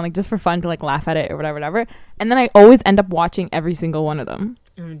the first one, like just for fun to like laugh at it or whatever. And then I always end up watching every single one of them.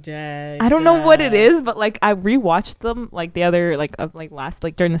 I'm dead. I don't know what it is, but like I rewatched them like the other last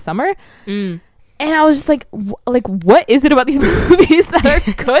during the summer, and I was just like, what is it about these movies that are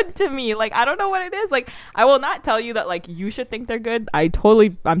good to me? Like, I don't know what it is. Like, I will not tell you that like you should think they're good. I'm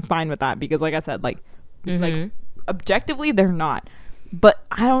fine with that, because like I said, like objectively they're not. But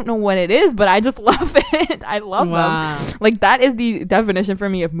I don't know what it is, but I just love it. I love them. Like, that is the definition for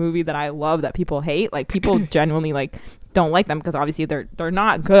me of movie that I love that people hate. Like, people genuinely like don't like them because obviously they're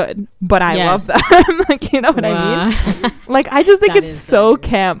not good, but I love them. Like, you know what I mean? Like, I just think it's so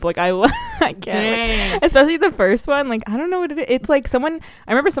camp. Like, I can't, like, especially the first one. Like, I don't know what it is. It's like I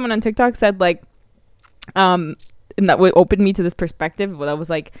remember someone on TikTok said like, and that opened me to this perspective that was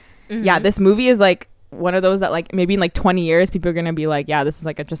like, yeah, this movie is like one of those that like maybe in like 20 years people are gonna be like, yeah, this is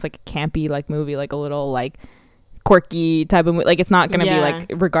like just like a campy like movie, like a little like quirky type of movie. Like, it's not gonna be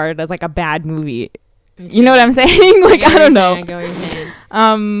like regarded as like a bad movie. You know what I'm saying? Like, I don't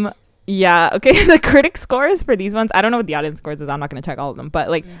know. Yeah, okay. The critic scores for these ones, I don't know what the audience scores is. I'm not gonna check all of them, but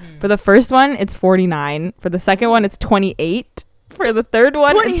like for the first one it's 49, for the second one it's 28, for the third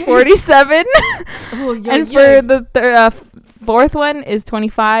one it's 47. And for the fourth one is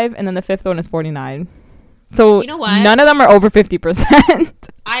 25, and then the fifth one is 49. So, you know what? None of them are over 50%.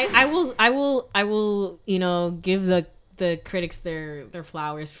 I will, give the the critics their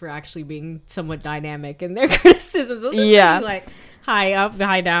flowers for actually being somewhat dynamic in their criticisms. Those yeah, really, like high up,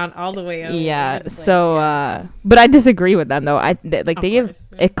 high down, all the way up. Yeah. So, but I disagree with them though. They give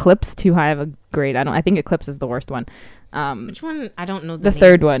Eclipse too high of a grade. I think Eclipse is the worst one. Which one? I don't know. The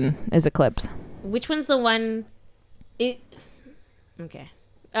third one is Eclipse. Which one's the one? Okay.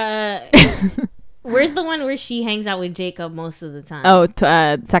 Where's the one where she hangs out with Jacob most of the time? Oh,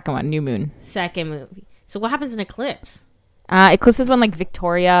 second one, New Moon. Second movie. So what happens in Eclipse? Eclipse is when like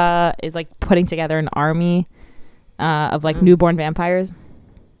Victoria is like putting together an army of like newborn vampires.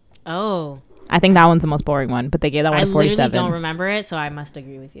 Oh. I think that one's the most boring one, but they gave that one a 47. I literally don't remember it, so I must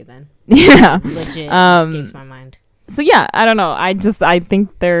agree with you then. Yeah. Legit escapes my mind. So yeah, I don't know. I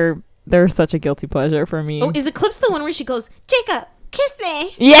think they're such a guilty pleasure for me. Oh, is Eclipse the one where she goes, Jacob, kiss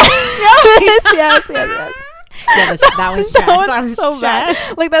me? Yeah. yes. Yeah, that was trash. That was so trash.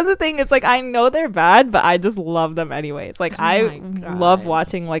 Bad. Like, that's the thing. It's like, I know they're bad, but I just love them anyway. It's like, I love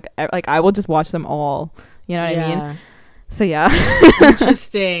watching, like I will just watch them all. You know what I mean? So, yeah.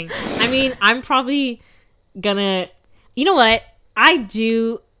 Interesting. I mean, I'm probably gonna... You know what? I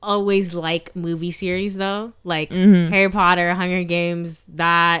do always like movie series, though. Like, Harry Potter, Hunger Games,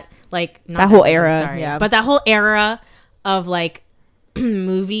 that... Like, not that whole era. Yeah. But that whole era of, like,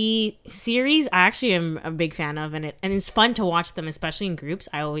 movie series I actually am a big fan of, and it's fun to watch them, especially in groups.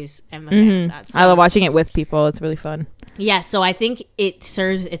 I always am a fan of that. So, I love watching it with people. It's really fun. Yeah, so I think it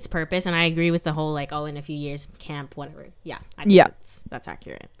serves its purpose, and I agree with the whole like, in a few years camp, whatever. Yeah, I think that's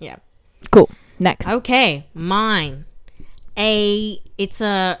accurate. Yeah, cool. Next. Okay, mine. It's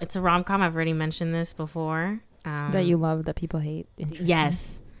a rom-com. I've already mentioned this before. That you love, that people hate.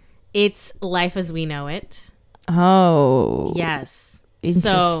 Yes, it's Life as We Know It. Oh, yes.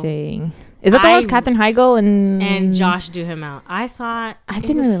 Interesting. Is that the one with Katherine Heigl and Josh Duhamel? I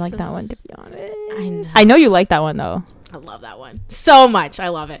didn't really like that one, to be honest. I know you like that one though. I love that one so much. I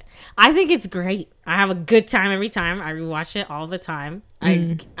love it. I think it's great. I have a good time every time. I rewatch it all the time. I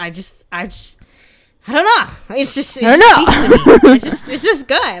don't know. It's just speaks to me. It's just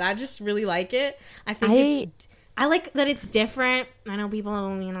good. I just really like it. I like that it's different. I know people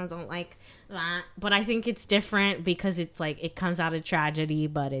don't like that, but I think it's different because it's like it comes out of tragedy,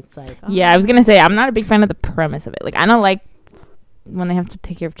 but it's like I was gonna say I'm not a big fan of the premise of it. Like, I don't like when they have to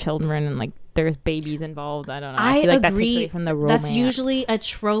take care of children and like there's babies involved. I don't know. I feel like that takes away from the romance. That's usually a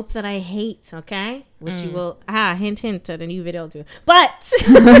trope that I hate. Okay, which you will hint at a new video too. But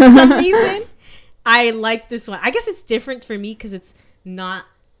for some reason, I like this one. I guess it's different for me because it's not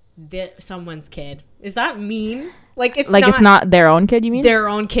someone's kid. Is that mean? Like, it's not their own kid, you mean? Their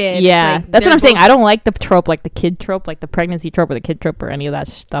own kid. Yeah, like that's what I'm saying. I don't like the trope, like the kid trope, like the pregnancy trope or the kid trope or any of that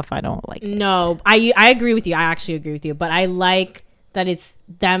stuff. I don't like it. No, I agree with you. I actually agree with you. But I like that it's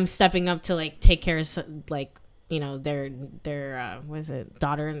them stepping up to like take care of like, their what is it,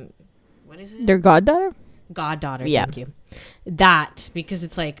 daughter, and what is it? Their goddaughter. Yeah. Thank you. That, because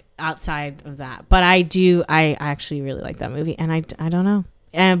it's like outside of that. But I actually really like that movie, and I don't know.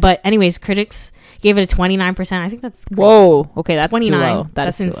 But anyways, critics gave it a 29%. I think that's great. Whoa. Okay, that's 29. too low.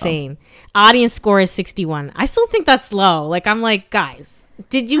 That's insane. Low. Audience score is 61. I still think that's low. Like, I'm like, guys,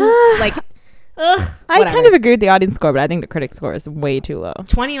 did you like? I kind of agree with the audience score, but I think the critic score is way too low.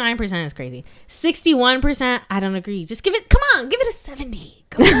 29% is crazy. 61%, I don't agree. Just give it. Come on, give it a 70.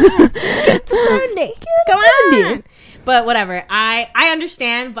 Come on, just give it the 70. Come on. But whatever. I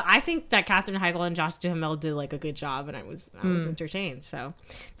understand, but I think that Katherine Heigl and Josh Duhamel did like a good job, and I was entertained. So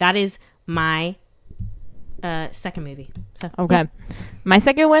that is my second movie. So, okay. Yeah. My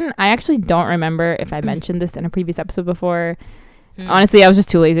second one, I actually don't remember if I mentioned this in a previous episode before. Honestly, I was just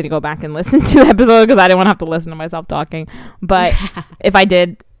too lazy to go back and listen to the episode because I didn't want to have to listen to myself talking. But if I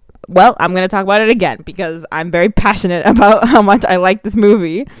did, well, I'm going to talk about it again because I'm very passionate about how much I like this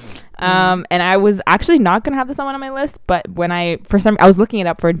movie. And I was actually not going to have this on my list, but when I was looking it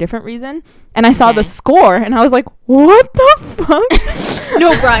up for a different reason, and I saw the score, and I was like, what the fuck?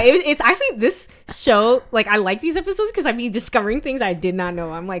 No, bro, it's actually this show, like, I like these episodes because I'd be discovering things I did not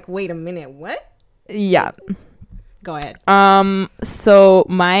know. I'm like, wait a minute, what? Yeah. Go ahead. So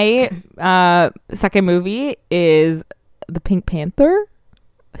my second movie is The Pink Panther,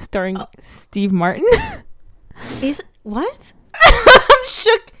 starring Steve Martin. Is what? I'm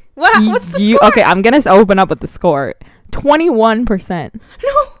shook. What's the score? Okay, I'm gonna open up with the score. 21%.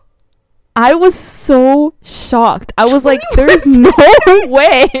 No. I was so shocked. I was like, "There's no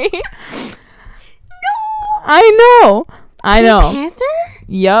way." No. I know. Pink Panther?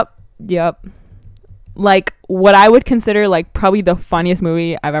 Yep. Like, what I would consider like probably the funniest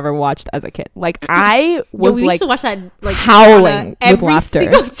movie I've ever watched as a kid. Like, I was we used to watch that like howling with laughter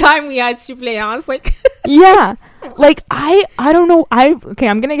every single time we had suppléance. Like, yeah. Like I don't know. I'm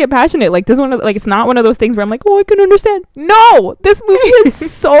gonna get passionate. Like this one, like it's not one of those things where I'm like, oh, I can understand. No, this movie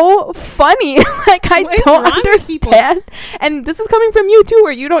is so funny. Like I don't understand. And this is coming from you too,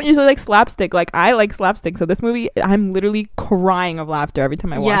 where you don't usually like slapstick. Like I like slapstick. So this movie, I'm literally crying of laughter every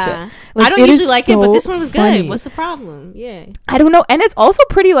time I watch it. Like, I don't usually like it, but this one was funny. Good. What's the problem? Yeah. I don't know. And it's also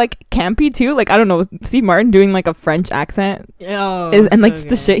pretty like campy too. Like I don't know, Steve Martin doing like a French accent. And like just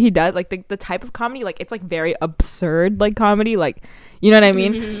the shit he does, like the type of comedy, like it's like very absurd like comedy, like you know what I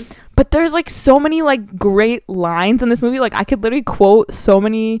mean. But there's like so many like great lines in this movie. Like I could literally quote so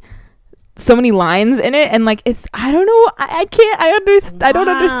many lines in it, and like it's I don't know, I don't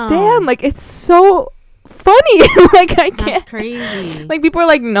understand. Like it's so funny. Like I can't. That's crazy. Like people are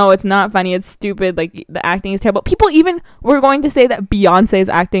like, no, it's not funny, it's stupid, like the acting is terrible. People even were going to say that Beyonce's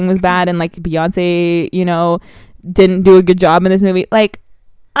acting was bad, and like Beyonce, you know, didn't do a good job in this movie. Like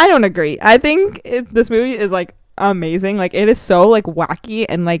I don't agree. I think this movie is like amazing. Like it is so like wacky,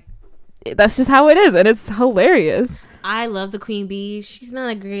 and like that's just how it is, and it's hilarious. I love the Queen Bee. She's not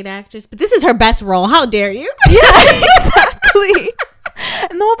a great actress, but this is her best role. How dare you? Yeah, exactly.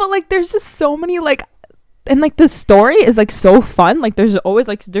 No, but like there's just so many like, and like the story is like so fun. Like there's always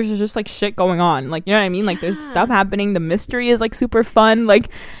like there's just like shit going on. Like you know what I mean? Like there's stuff happening. The mystery is like super fun. Like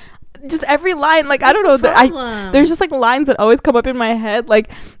just every line, like I don't know, there's just like lines that always come up in my head.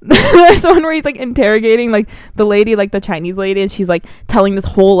 Like there's one where he's like interrogating like the lady, like the Chinese lady, and she's like telling this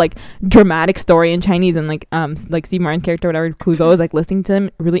whole like dramatic story in Chinese, and like Steve Martin's character, whatever, Clouseau, is like listening to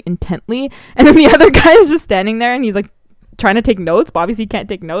him really intently, and then the other guy is just standing there and he's like trying to take notes, but obviously he can't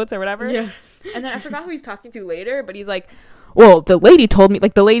take notes or whatever. And then I forgot who he's talking to later, but he's like, well, the lady told me,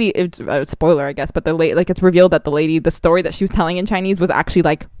 like the lady, it's a spoiler I guess, but the lady, like it's revealed that the lady, the story that she was telling in Chinese was actually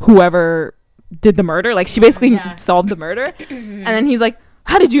like whoever did the murder. Like she basically solved the murder. And then he's like,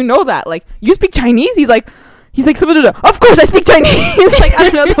 how did you know that? Like you speak Chinese? He's like of course I speak Chinese. Like I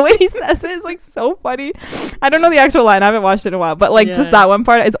don't know, the way he says it is like so funny. I don't know the actual line, I haven't watched it in a while, but like just that one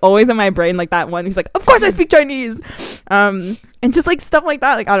part is always in my brain. Like that one, he's like, of course I speak Chinese. And just like stuff like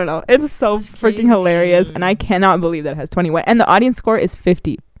that, like I don't know, it's so freaking hilarious, and I cannot believe that it has 21, and the audience score is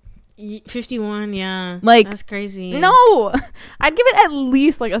 51. Yeah, like that's crazy. No, I'd give it at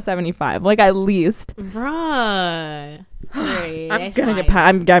least like a 75, like at least. Bruh. I'm gonna be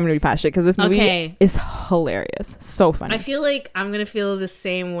passionate because this movie is hilarious, so funny. I feel like I'm gonna feel the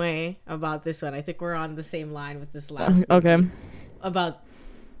same way about this one. I think we're on the same line with this last movie about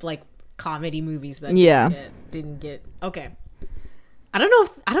like comedy movies that didn't get okay. I don't know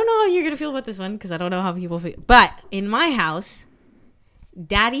how you're gonna feel about this one because I don't know how people feel, but in my house,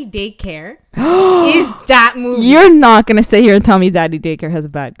 Daddy Daycare is that movie. You're not gonna stay here and tell me Daddy Daycare has a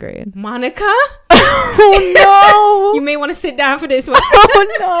bad grade, Monica. Oh no. You may want to sit down for this one.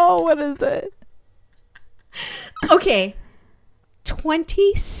 Oh no, what is it? Okay,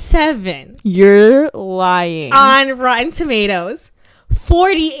 27. You're lying. On Rotten Tomatoes,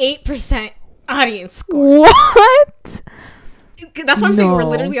 48% audience score. What? That's what I'm saying. We're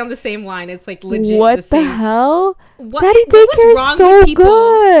literally on the same line. It's like legit. What the same. Hell? What was wrong so with people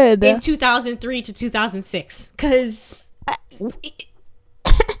good in 2003 to 2006? Because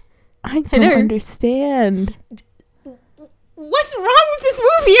I don't understand. What's wrong with this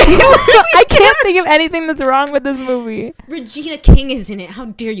movie? I can't think of anything that's wrong with this movie. Regina King is in it. How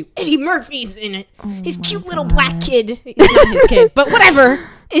dare you? Eddie Murphy's in it. His cute little black kid. It's not his kid, but whatever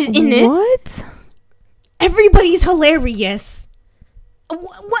is in it. What? Everybody's hilarious.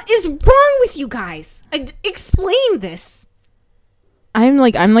 What is wrong with you guys? Explain this. I'm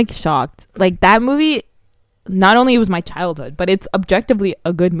like shocked. Like that movie, not only was my childhood, but it's objectively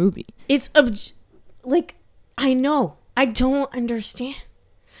a good movie. It's like I know. I don't understand.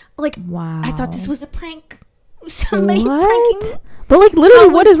 Like, wow. I thought this was a prank. Somebody pranking. But like literally,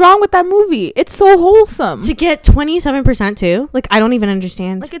 what is wrong with that movie? It's so wholesome. To get 27% too? Like I don't even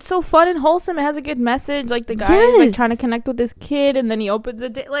understand. Like it's so fun and wholesome. It has a good message. Like the guy is like trying to connect with this kid, and then he opens the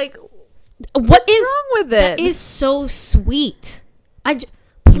day. Like, what's wrong with it? That is so sweet.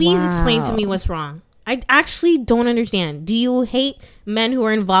 Please explain to me what's wrong. I actually don't understand. Do you hate men who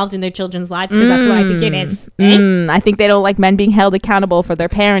are involved in their children's lives? Because that's what I think it is. I think they don't like men being held accountable for their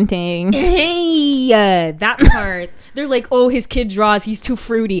parenting. Hey, that part. They're like, oh, his kid draws. He's too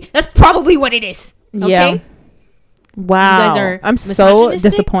fruity. That's probably what it is. Okay? Yeah. Wow. You guys are I'm so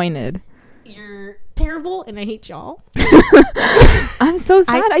disappointed. You're terrible, and I hate y'all. I'm so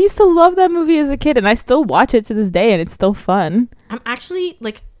sad. I used to love that movie as a kid, and I still watch it to this day, and it's still fun. I'm actually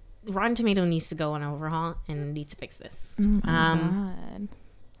like... Rotten Tomato needs to go on overhaul and needs to fix this.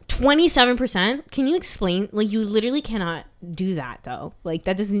 27%. Can you explain? Like, you literally cannot do that though. Like,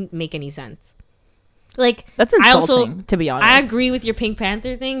 that doesn't make any sense. Like, that's insulting, to be honest. I agree with your Pink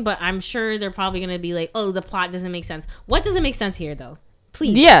Panther thing, but I'm sure they're probably gonna be like, oh, the plot doesn't make sense. What doesn't make sense here, though?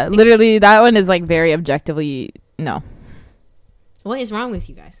 Please. Yeah, literally, that one is like very objectively no. What is wrong with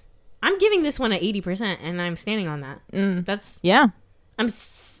you guys? I'm giving this one an 80%, and I'm standing on that. I'm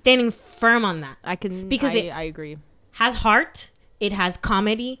standing firm on that. I agree. Has heart, it has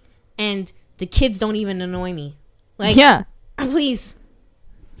comedy, and the kids don't even annoy me. Like, please.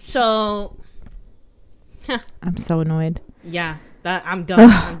 So, I'm so annoyed. Yeah, I'm done.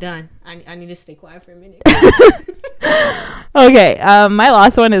 I'm done. I need to stay quiet for a minute. Okay, my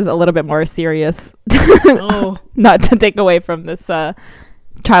last one is a little bit more serious. Not to take away from this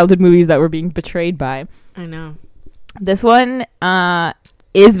childhood movies that we're being betrayed by. I know. This one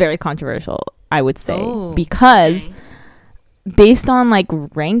is very controversial, I would say, because based on like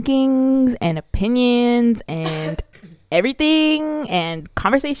rankings and opinions and everything and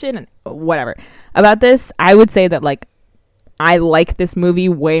conversation and whatever about this, I would say that like I like this movie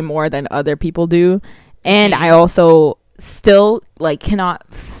way more than other people do, and I also still like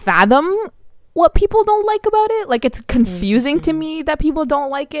cannot fathom what people don't like about it. Like, it's confusing to me that people don't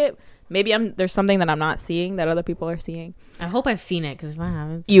like it. Maybe there's something that I'm not seeing that other people are seeing. I hope I've seen it, because if I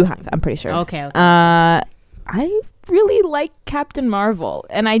haven't, you have. I'm pretty sure. Okay. I really like Captain Marvel,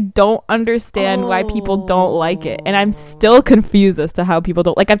 and I don't understand why people don't like it, and I'm still confused as to how people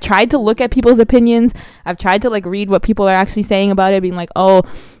don't like. I've tried to look at people's opinions. I've tried to like read what people are actually saying about it, being like, oh,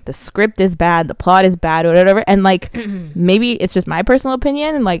 the script is bad, the plot is bad, or whatever, and like maybe it's just my personal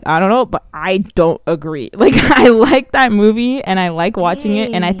opinion, and like I don't know, but I don't agree. Like, I like that movie, and I like watching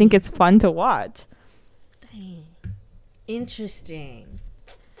it, and I think it's fun to watch. Dang. Interesting.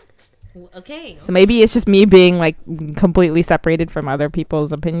 Okay. So maybe it's just me being like completely separated from other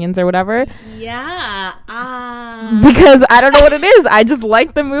people's opinions or whatever. Yeah. Because I don't know what it is. I just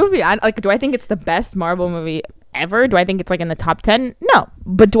like the movie. Do I think it's the best Marvel movie ever? Do I think it's like in the top 10? No.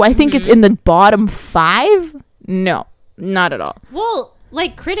 But do I think it's in the bottom 5? No. Not at all. Well,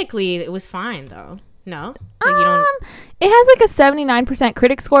 like critically, it was fine though. No, like you don't. It has like a 79%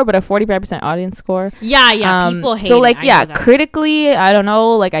 critic score, but a 45% audience score. Yeah. People hate it. So like, critically, I don't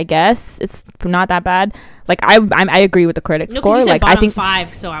know. Like, I guess it's not that bad. Like, I agree with the critic score. You said like, bottom I think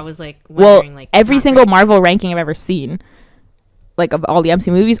 5, so I was like, wondering, like every single Marvel ranking I've ever seen, like of all the MC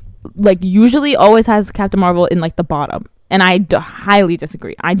movies, like usually always has Captain Marvel in like the bottom. And I highly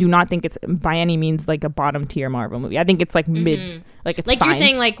disagree. I do not think it's by any means like a bottom tier Marvel movie. I think it's like mid. Like, it's like fine. You're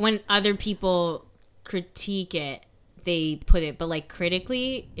saying, like when other people critique it, they put it, but like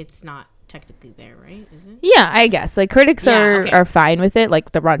critically it's not technically there, right? Is it? Yeah, I guess like critics are fine with it,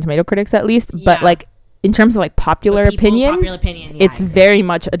 like the Rotten Tomato critics at least, but like in terms of like popular opinion, it's very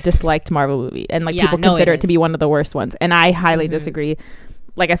much a disliked Marvel movie, and like people consider it to be one of the worst ones, and I highly disagree.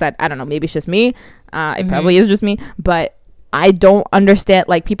 Like I said, I don't know, maybe it's just me, it probably is just me, but I don't understand,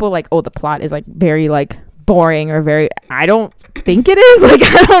 like people like, oh, the plot is like very like boring or very, I don't think it is. Like,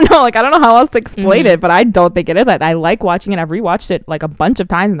 I don't know how else to explain it, but I don't think it is. I like watching it. I've rewatched it like a bunch of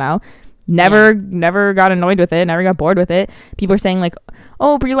times now. Never got annoyed with it, never got bored with it. People are saying like,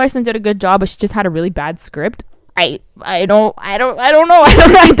 oh, Brie Larson did a good job, but she just had a really bad script. I don't know.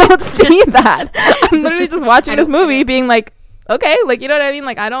 I don't see that. I'm literally just watching this movie being like, okay, like, you know what I mean?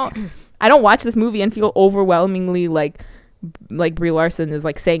 Like, I don't watch this movie and feel overwhelmingly like Brie Larson is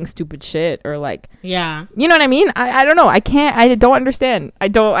like saying stupid shit or like, you know what I mean? I don't know. I don't understand. I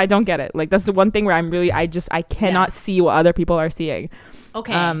don't get it. Like, that's the one thing where I cannot see what other people are seeing.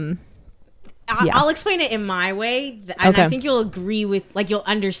 Okay. I'll explain it in my way, and I think you'll agree with, like, you'll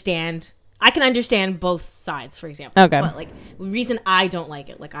understand. I can understand both sides, for example. Okay. But like, the reason I don't like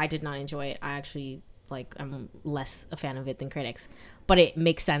it, like, I did not enjoy it. I actually, like, I'm less a fan of it than critics, but it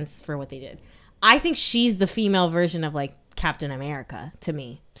makes sense for what they did. I think she's the female version of like Captain America to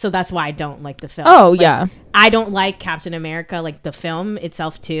me, so that's why I don't like the film. I don't like Captain America, like the film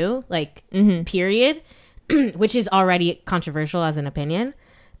itself too, like period, which is already controversial as an opinion,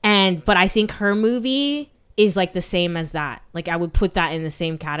 but I think her movie is like the same as that. Like, I would put that in the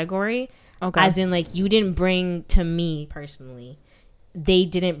same category, as in like, you didn't bring, to me personally, they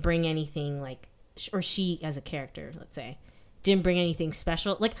didn't bring anything like, or she as a character, let's say, didn't bring anything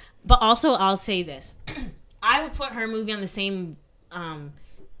special. Like, but also I'll say this. I would put her movie on the same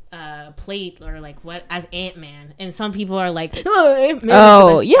plate or like what as Ant-Man, and some people are like,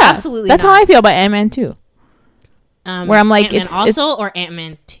 absolutely that's not. how I feel about Ant-Man too, where I'm like, Ant-Man also, or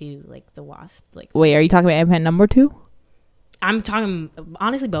Ant-Man 2, like the Wasp. Like, wait, are you talking about Ant-Man number 2? I'm talking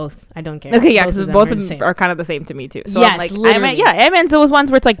honestly both. I don't care. Okay, yeah, because both of them are kind of the same to me too. So yes, I'm like, Ant-Man's those ones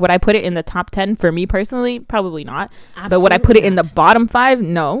where it's like, would I put it in the top 10 for me personally? Probably not. Absolutely, but would I put it in the bottom 5?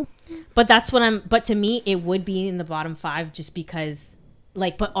 No. But that's what but to me, it would be in the bottom 5 just because,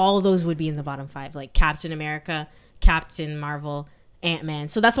 like, but all of those would be in the bottom 5, like Captain America, Captain Marvel, Ant-Man.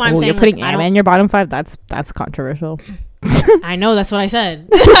 So that's why I'm saying, you're putting like, Ant-Man in your bottom 5. That's controversial. I know, that's what I said.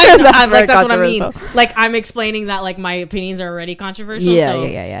 That's what I mean. Like, I'm explaining that, like, my opinions are already controversial.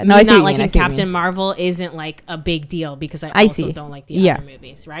 Yeah. No, I see not liking Captain Marvel isn't like a big deal because I also don't like the other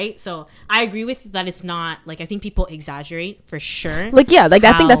movies, right? So I agree with you that it's not, like, I think people exaggerate for sure. Like, yeah, like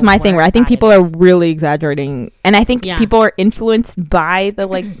I think that's my thing, where I think people are really exaggerating, and I think people are influenced by the,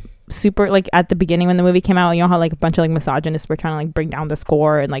 like, super, like, at the beginning when the movie came out, you know how, like, a bunch of, like, misogynists were trying to, like, bring down the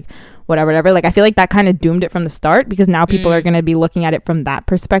score and, like, whatever. Like, I feel like that kind of doomed it from the start, because now people are going to be looking at it from that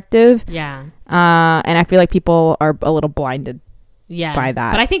perspective. Yeah. And I feel like people are a little blinded by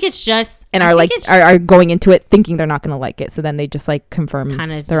that. But I think it's just, and are, like, are going into it thinking they're not going to like it, so then they just, like, confirm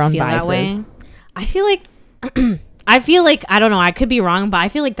their own biases. I feel like I don't know, I could be wrong, but I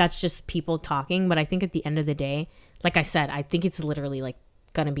feel like that's just people talking. But I think at the end of the day, like I said, I think it's literally, like,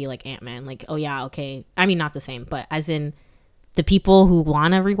 gonna be like Ant-Man, like, oh yeah, okay, I mean, not the same, but as in the people who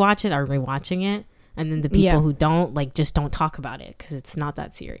want to rewatch it are rewatching it, and then the people who don't, like, just don't talk about it because it's not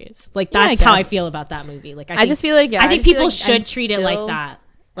that serious. Like, that's how I feel about that movie. Like, I just feel like I think people should treat it like that.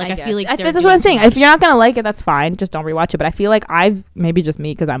 Like, I feel like that's what I'm saying. If you're not gonna like it, that's fine, just don't rewatch it. But I feel like maybe just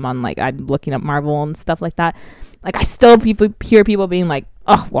me, because I'm on, like, I'm looking up Marvel and stuff like that, like, I still hear people being like,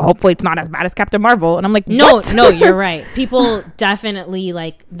 oh, well, hopefully it's not as bad as Captain Marvel. And I'm like, no, you're right. People definitely,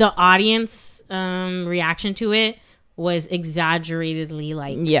 like, the audience reaction to it was exaggeratedly,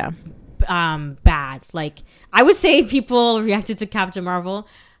 like, bad. Like, I would say people reacted to Captain Marvel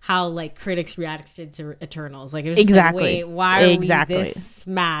how, like, critics reacted to Eternals. Like, it was just like, wait, why are we this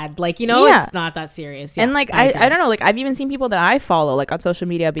mad? Like, you know, it's not that serious. And, like, I don't know, like, I've even seen people that I follow, like, on social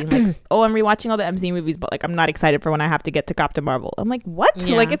media being like, oh, I'm rewatching all the MCU movies, but, like, I'm not excited for when I have to get to Captain Marvel. I'm like, what?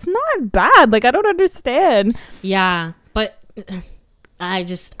 Like, it's not bad. Like, I don't understand. Yeah, but I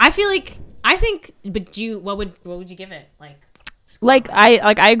think, but what would you give it? Like,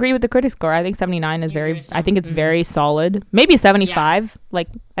 I agree with the critic score. I think 79 is I think it's very solid. Maybe 75. Like,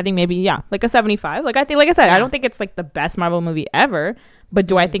 I think maybe, like a 75. Like, I think, like I said, I don't think it's, like, the best Marvel movie ever, but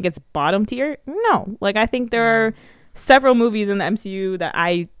do I think it's bottom tier? No. Like, I think there are several movies in the MCU that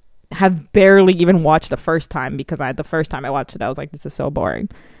I have barely even watched the first time, because the first time I watched it, I was like, this is so boring.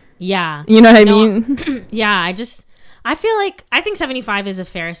 Yeah. You know what I mean? Yeah, I feel like, I think 75 is a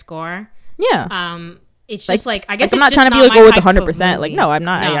fair score. Yeah. It's just, like, I guess I'm it's not just trying to be not like, go with my type 100%. Like, no, I'm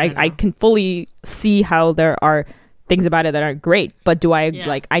not. I can fully see how there are things about it that are great, but do I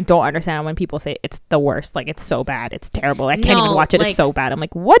like, I don't understand when people say it's the worst. Like, it's so bad, it's terrible, I can't even watch it, like, it's so bad. I'm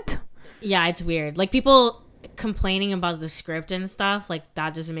like, what? Yeah, it's weird. Like, people complaining about the script and stuff, like,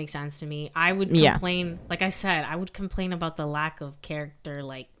 that doesn't make sense to me. I would complain, like I said, I would complain about the lack of character,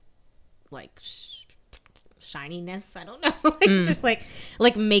 like shininess, I don't know, like, just like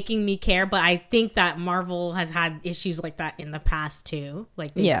making me care. But I think that Marvel has had issues like that in the past too.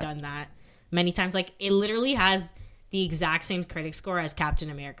 Like, they've done that many times. Like, it literally has the exact same critic score as Captain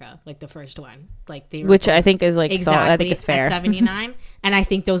America, like the first one. Like, they were which I think is, like, exactly, I think it's fair, at 79. And I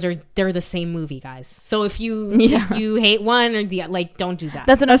think they're the same movie, guys. So if you hate one or the, like, don't do that.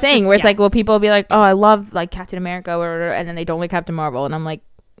 That's what I'm saying. Where it's like, well, people will be like, oh, I love, like, Captain America, or and then they don't like Captain Marvel, and I'm like,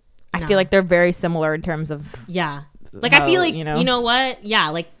 I feel like they're very similar in terms of like, I feel like, you know what,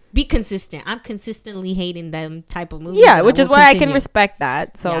 like, be consistent. I'm consistently hating them type of movies. Yeah, which is why I can respect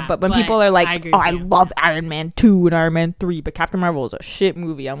that. So, but when people are like, oh, I love Iron Man 2 and Iron Man 3, but Captain Marvel is a shit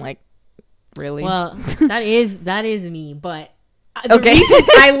movie, I'm like, really? Well, that is me, but the reasons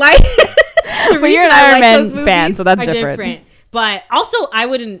I like but you're an Iron Man fan, so that's different. But also, I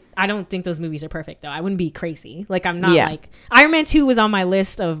don't think those movies are perfect, though. I wouldn't be crazy. Like, I'm not like, Iron Man 2 was on my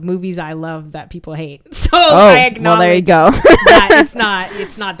list of movies I love that people hate. So I acknowledge, well, there you go. that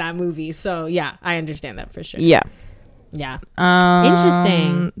it's not that movie. So yeah, I understand that for sure. Yeah.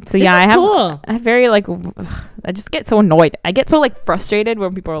 Interesting. So this I have very, like, I just get so annoyed. I get so, like, frustrated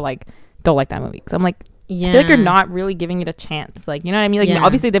when people are like, don't like that movie. Because I'm like, I feel like you're not really giving it a chance. Like, you know what I mean? Like,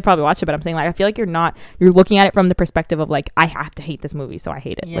 obviously they probably watch it, but I'm saying, like, I feel like you're looking at it from the perspective of, like, I have to hate this movie, so I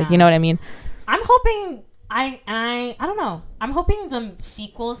hate it. Like, you know what I mean? I'm hoping I don't know. I'm hoping the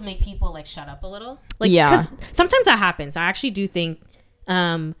sequels make people, like, shut up a little. Like, because sometimes that happens. I actually do think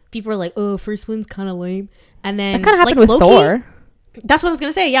people are like, oh, first one's kind of lame. And then that kind of happened, like, with Loki, Thor. That's what I was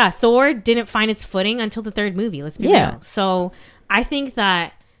gonna say. Yeah, Thor didn't find its footing until the third movie. Let's be real. So I think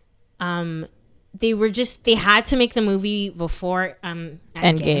that they had to make the movie before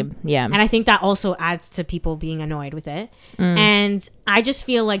Endgame. And I think that also adds to people being annoyed with it. And I just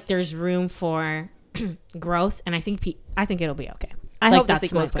feel like there's room for growth, and I think it'll be okay. I like, hope the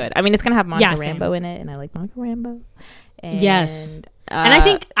sequel is good. I mean, it's gonna have Monica Rambeau in it, and I like Monica Rambeau. And, yes, and I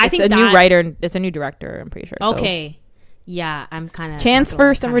think it's a new writer. It's a new director. I'm pretty sure. Okay, so. Yeah, I'm kind of chance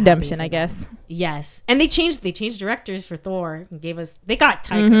for some redemption, I guess. Yes, and they changed directors for Thor and gave us. They got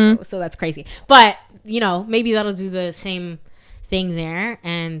Taika, though, so that's crazy. But maybe that'll do the same thing there.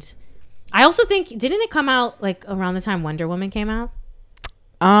 And I also think, didn't it come out like around the time Wonder Woman came out?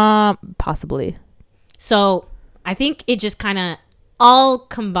 Possibly. So I think it just kind of all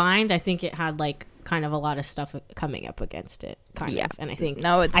combined. I think it had like kind of a lot of stuff coming up against it, kind of. And I think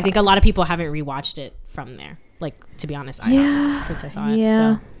I think a lot of people haven't rewatched it from there. Like, to be honest, I haven't since I saw it.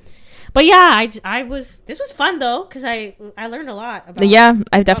 Yeah. So. But yeah, this was fun though, because I learned a lot about. Yeah,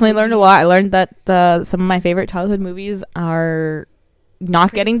 I've definitely learned a lot. I learned that some of my favorite childhood movies are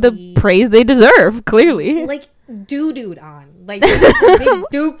getting the praise they deserve. Clearly, like dude on like big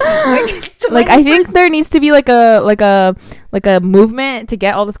duke. Like I think there needs to be like a movement to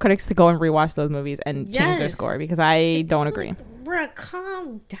get all those critics to go and rewatch those movies and change their score, because I don't agree. Like, bruh,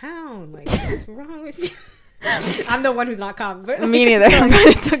 calm down. Like, what's wrong with you? I'm the one who's not calm. But, me neither, but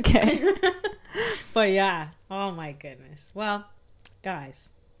it's okay. But yeah, oh my goodness. Well, guys,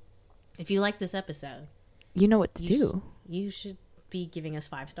 if you like this episode, you know what to do. You should be giving us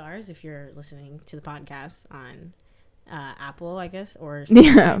 5 stars if you're listening to the podcast on Apple, I guess, or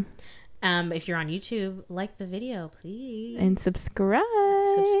yeah. If you're on YouTube, like the video, please, and subscribe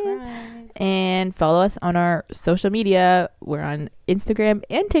and follow us on our social media. We're on Instagram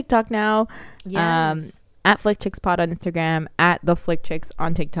and TikTok now. Yes. At Flick Chicks Pod on Instagram, at the Flick Chicks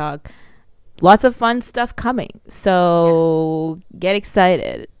on TikTok. Lots of fun stuff coming, so get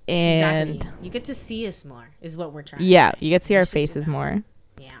excited. And exactly. You get to see us more is what we're trying. Yeah, you get to see our faces more.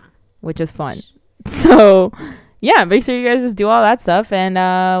 Yeah, which is fun. So yeah, make sure you guys just do all that stuff, and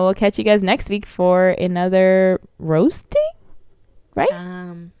we'll catch you guys next week for another roasting. Right?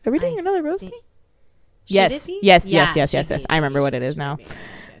 Are we doing another roasting? Yes. I remember what it is now.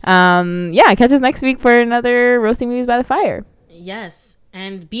 Yeah, catch us next week for another Roasting Movies by the Fire. Yes,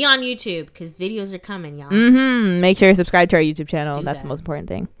 and be on YouTube because videos are coming, y'all. Make sure you subscribe to our YouTube channel. That's the most important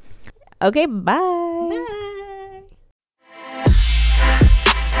thing. Okay, bye.